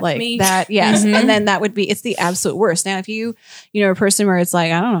 then that's like me. That, yes. Mm-hmm. And then that would be, it's the absolute worst. Now, if you a person where it's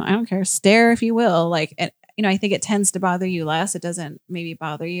like, I don't care, stare if you will, like, I think it tends to bother you less. It doesn't maybe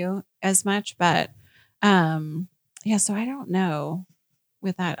bother you as much, but so I don't know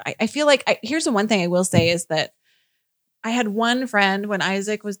with that. I feel like here's the one thing I will say is that I had one friend when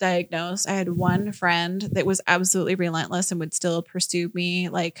Isaac was diagnosed. I had one friend that was absolutely relentless and would still pursue me,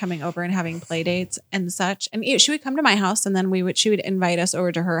 like coming over and having play dates and such. And she would come to my house and then she would invite us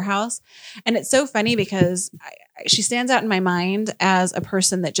over to her house. And it's so funny because she stands out in my mind as a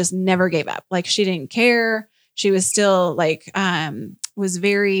person that just never gave up. Like she didn't care. She was still like, was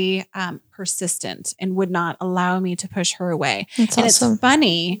very persistent and would not allow me to push her away. That's and awesome. It's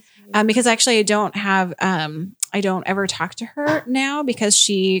funny because actually I don't ever talk to her now because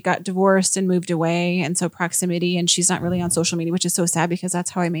she got divorced and moved away. And so proximity, and she's not really on social media, which is so sad because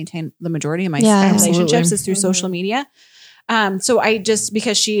that's how I maintain the majority of my relationships is through social media. So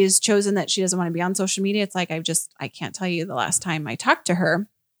because she's chosen that she doesn't want to be on social media, it's like, I can't tell you the last time I talked to her.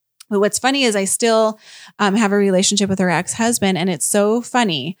 But what's funny is I still have a relationship with her ex-husband, and it's so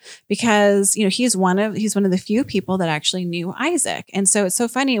funny because he's one of the few people that actually knew Isaac, and so it's so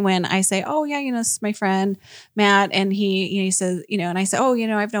funny when I say, "Oh yeah, this is my friend Matt," and he says, and I say, "Oh,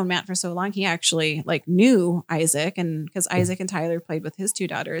 I've known Matt for so long. He actually like knew Isaac, and because Isaac and Tyler played with his two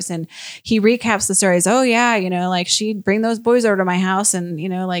daughters, and he recaps the stories. Oh yeah, like she'd bring those boys over to my house and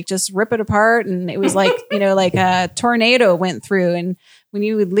like just rip it apart, and it was like like a tornado went through and." When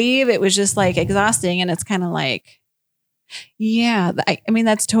you would leave, it was just like exhausting. And it's kind of like, I mean,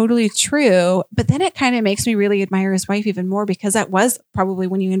 that's totally true. But then it kind of makes me really admire his wife even more because that was probably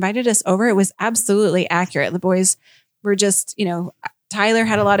when you invited us over, it was absolutely accurate. The boys were just, Tyler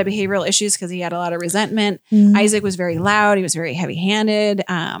had a lot of behavioral issues because he had a lot of resentment. Mm-hmm. Isaac was very loud. He was very heavy handed.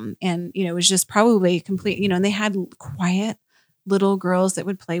 And, it was just probably complete, and they had quiet, little girls that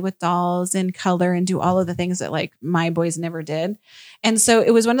would play with dolls and color and do all of the things that like my boys never did. And so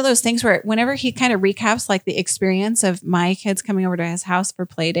it was one of those things where whenever he kind of recaps like the experience of my kids coming over to his house for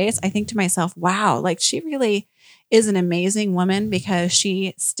play dates, I think to myself, wow, like she really is an amazing woman, because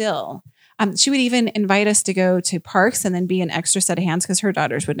she still, she would even invite us to go to parks and then be an extra set of hands, because her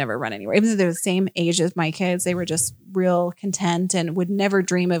daughters would never run anywhere. Even though they're the same age as my kids, they were just real content and would never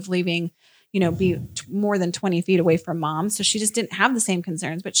dream of leaving, be more than 20 feet away from mom. So she just didn't have the same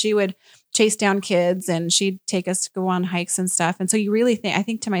concerns, but she would chase down kids and she'd take us to go on hikes and stuff. And so you really I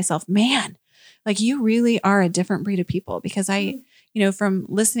think to myself, man, like you really are a different breed of people, because from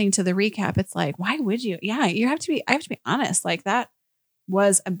listening to the recap, it's like, why would you? Yeah, I have to be honest. Like that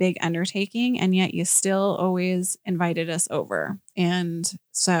was a big undertaking, and yet you still always invited us over. And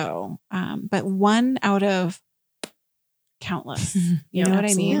so, but one out of countless, you know what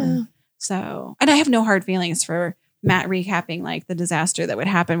I mean? Yeah. So, and I have no hard feelings for Matt recapping like the disaster that would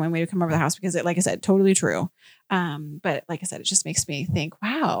happen when we would come over the house, because it, like I said, totally true. But like I said, it just makes me think,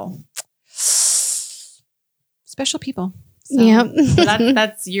 wow, special people. So. Yeah. So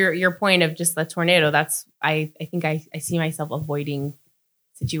that's your point of just the tornado. That's, I think I see myself avoiding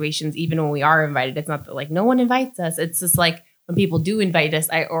situations, even when we are invited. It's not that like no one invites us. It's just like when people do invite us,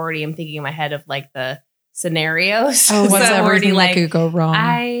 I already am thinking in my head of like the scenarios. Oh, what's everything that could go wrong?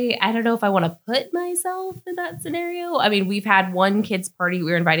 I don't know if I want to put myself in that scenario. I mean, we've had one kids party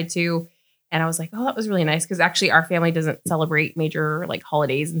we were invited to, and I was like, oh, that was really nice, because actually our family doesn't celebrate major like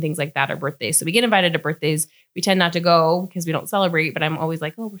holidays and things like that or birthdays. So we get invited to birthdays. We tend not to go because we don't celebrate, but I'm always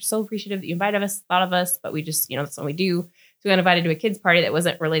like, oh, we're so appreciative that you invited us, thought of us, but we just, that's what we do. So we got invited to a kids party that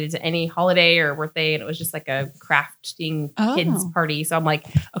wasn't related to any holiday or birthday. And it was just like a crafting kids party. So I'm like,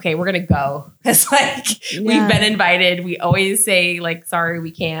 okay, we're going to go. It's like, we've been invited. We always say like, sorry, we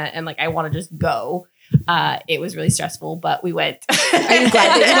can't. And like, I want to just go. It was really stressful, but we went. Are you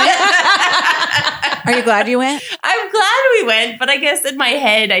glad that you went? Are you glad you went? I'm glad we went, but I guess in my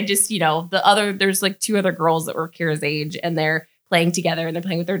head, I just, there's like two other girls that were Kira's age, and they're playing together, and they're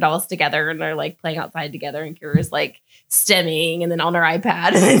playing with their dolls together, and they're like playing outside together, and Kira's like stemming and then on her iPad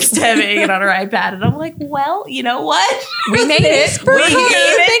and then stemming and on her iPad. And I'm like, well, you know what? We made it. We gave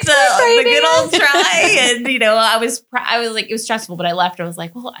it the good old try. And, I was like, it was stressful, but I left. I was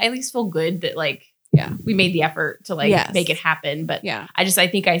like, well, I at least feel good that like, we made the effort to like make it happen. But I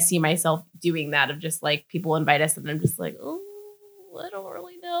think I see myself doing that, of just like people invite us and I'm just like, oh, I don't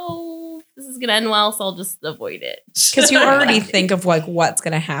really know if this is going to end well, so I'll just avoid it. Because you already think of like what's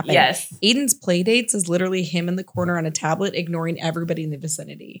going to happen. Yes. Aiden's play dates is literally him in the corner on a tablet, ignoring everybody in the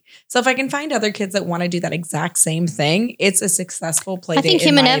vicinity. So if I can find other kids that want to do that exact same thing, it's a successful play date. I think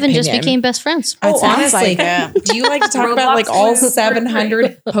him and Evan just became best friends. Honestly, do you like to talk about like all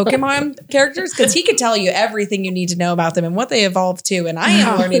 700 Pokemon characters? Because he could tell you everything you need to know about them and what they evolved to. And I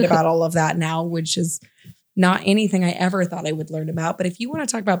am learning about all of that now, which is not anything I ever thought I would learn about. But if you want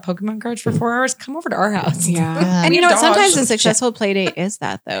to talk about Pokemon cards for 4 hours, come over to our house. Yeah. And sometimes a successful play date is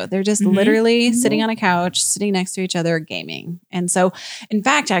that, though. They're just literally sitting on a couch, sitting next to each other, gaming. And so, in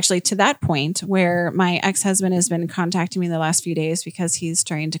fact, actually, to that point where my ex-husband has been contacting me the last few days because he's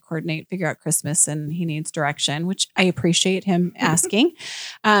trying to figure out Christmas, and he needs direction, which I appreciate him asking.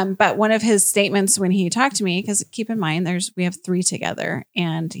 But one of his statements when he talked to me, because keep in mind, we have 3 together,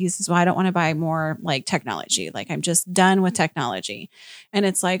 and he says, well, I don't want to buy more like technology. Like I'm just done with technology. And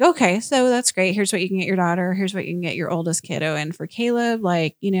it's like, okay, so that's great. Here's what you can get your daughter. Here's what you can get your oldest kiddo. And for Caleb,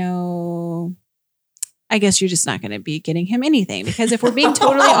 like, I guess you're just not going to be getting him anything, because if we're being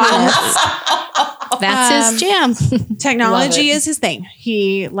totally honest, that's his jam. Technology is his thing.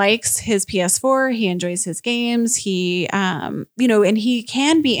 He likes his PS4. He enjoys his games. He, and he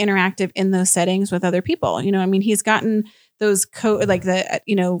can be interactive in those settings with other people. He's gotten those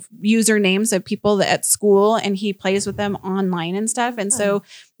usernames of people at school, and he plays with them online and stuff. And so,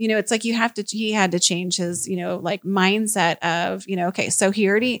 it's like he had to change his, mindset of, okay, so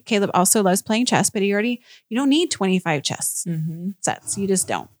Caleb also loves playing chess, but you don't need 25 chess sets. You just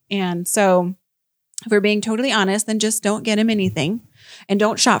don't. And so if we're being totally honest, then just don't get him anything, and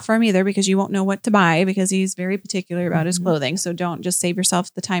don't shop for him either, because you won't know what to buy, because he's very particular about his clothing. So don't just save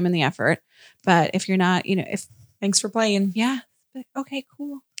yourself the time and the effort. But if you're not, thanks for playing. Yeah. Okay,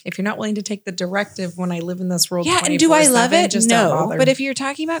 cool. If you're not willing to take the directive when I live in this world, and do I love it? No. But if you're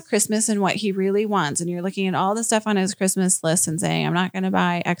talking about Christmas and what he really wants, and you're looking at all the stuff on his Christmas list and saying, I'm not going to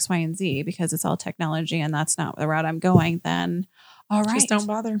buy X, Y, and Z because it's all technology and that's not the route I'm going, then all right. Just don't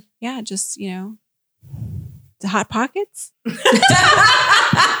bother. Yeah, just, the Hot Pockets. Maybe.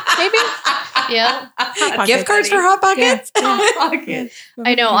 Yeah. Gift cards for Hot Pockets. Yeah. Hot Pockets.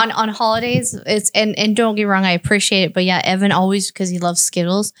 I know on holidays it's and don't get me wrong, I appreciate it, but yeah, Evan always, because he loves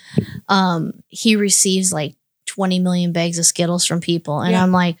Skittles, he receives like 20 million bags of Skittles from people, and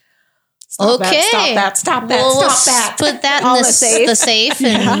I'm like, stop that. Put that in the safe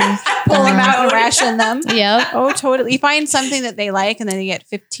and pull them out and ration them. Yep. Oh, totally. You find something that they like and then you get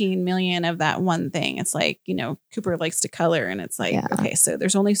 15 million of that one thing. It's like, Cooper likes to color and it's like, okay, so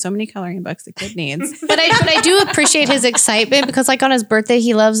there's only so many coloring books the kid needs. But I do appreciate his excitement because like on his birthday,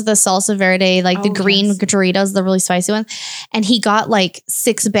 he loves the salsa verde, like the green Doritos, the really spicy one. And he got like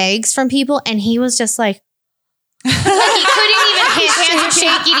 6 bags from people and he was just like, he couldn't even hands were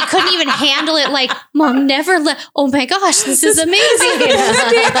shaking. He couldn't even handle it. Like, Mom, never let. Oh my gosh, this is amazing.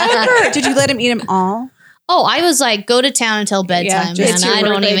 Did you let him eat them all? Oh, I was like, go to town until bedtime, man. I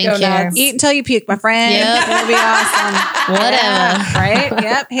don't even care. Eat until you puke, my friend. Yep. It'll be awesome. Whatever. Yeah, right?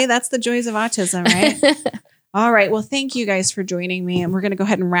 Yep. Hey, that's the joys of autism, right? All right. Well, thank you guys for joining me, and we're going to go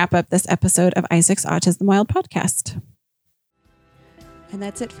ahead and wrap up this episode of Isaac's Autism Wild podcast. And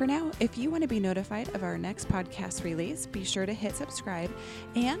that's it for now. If you want to be notified of our next podcast release, be sure to hit subscribe.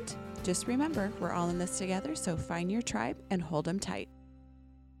 And just remember, we're all in this together, so find your tribe and hold them tight.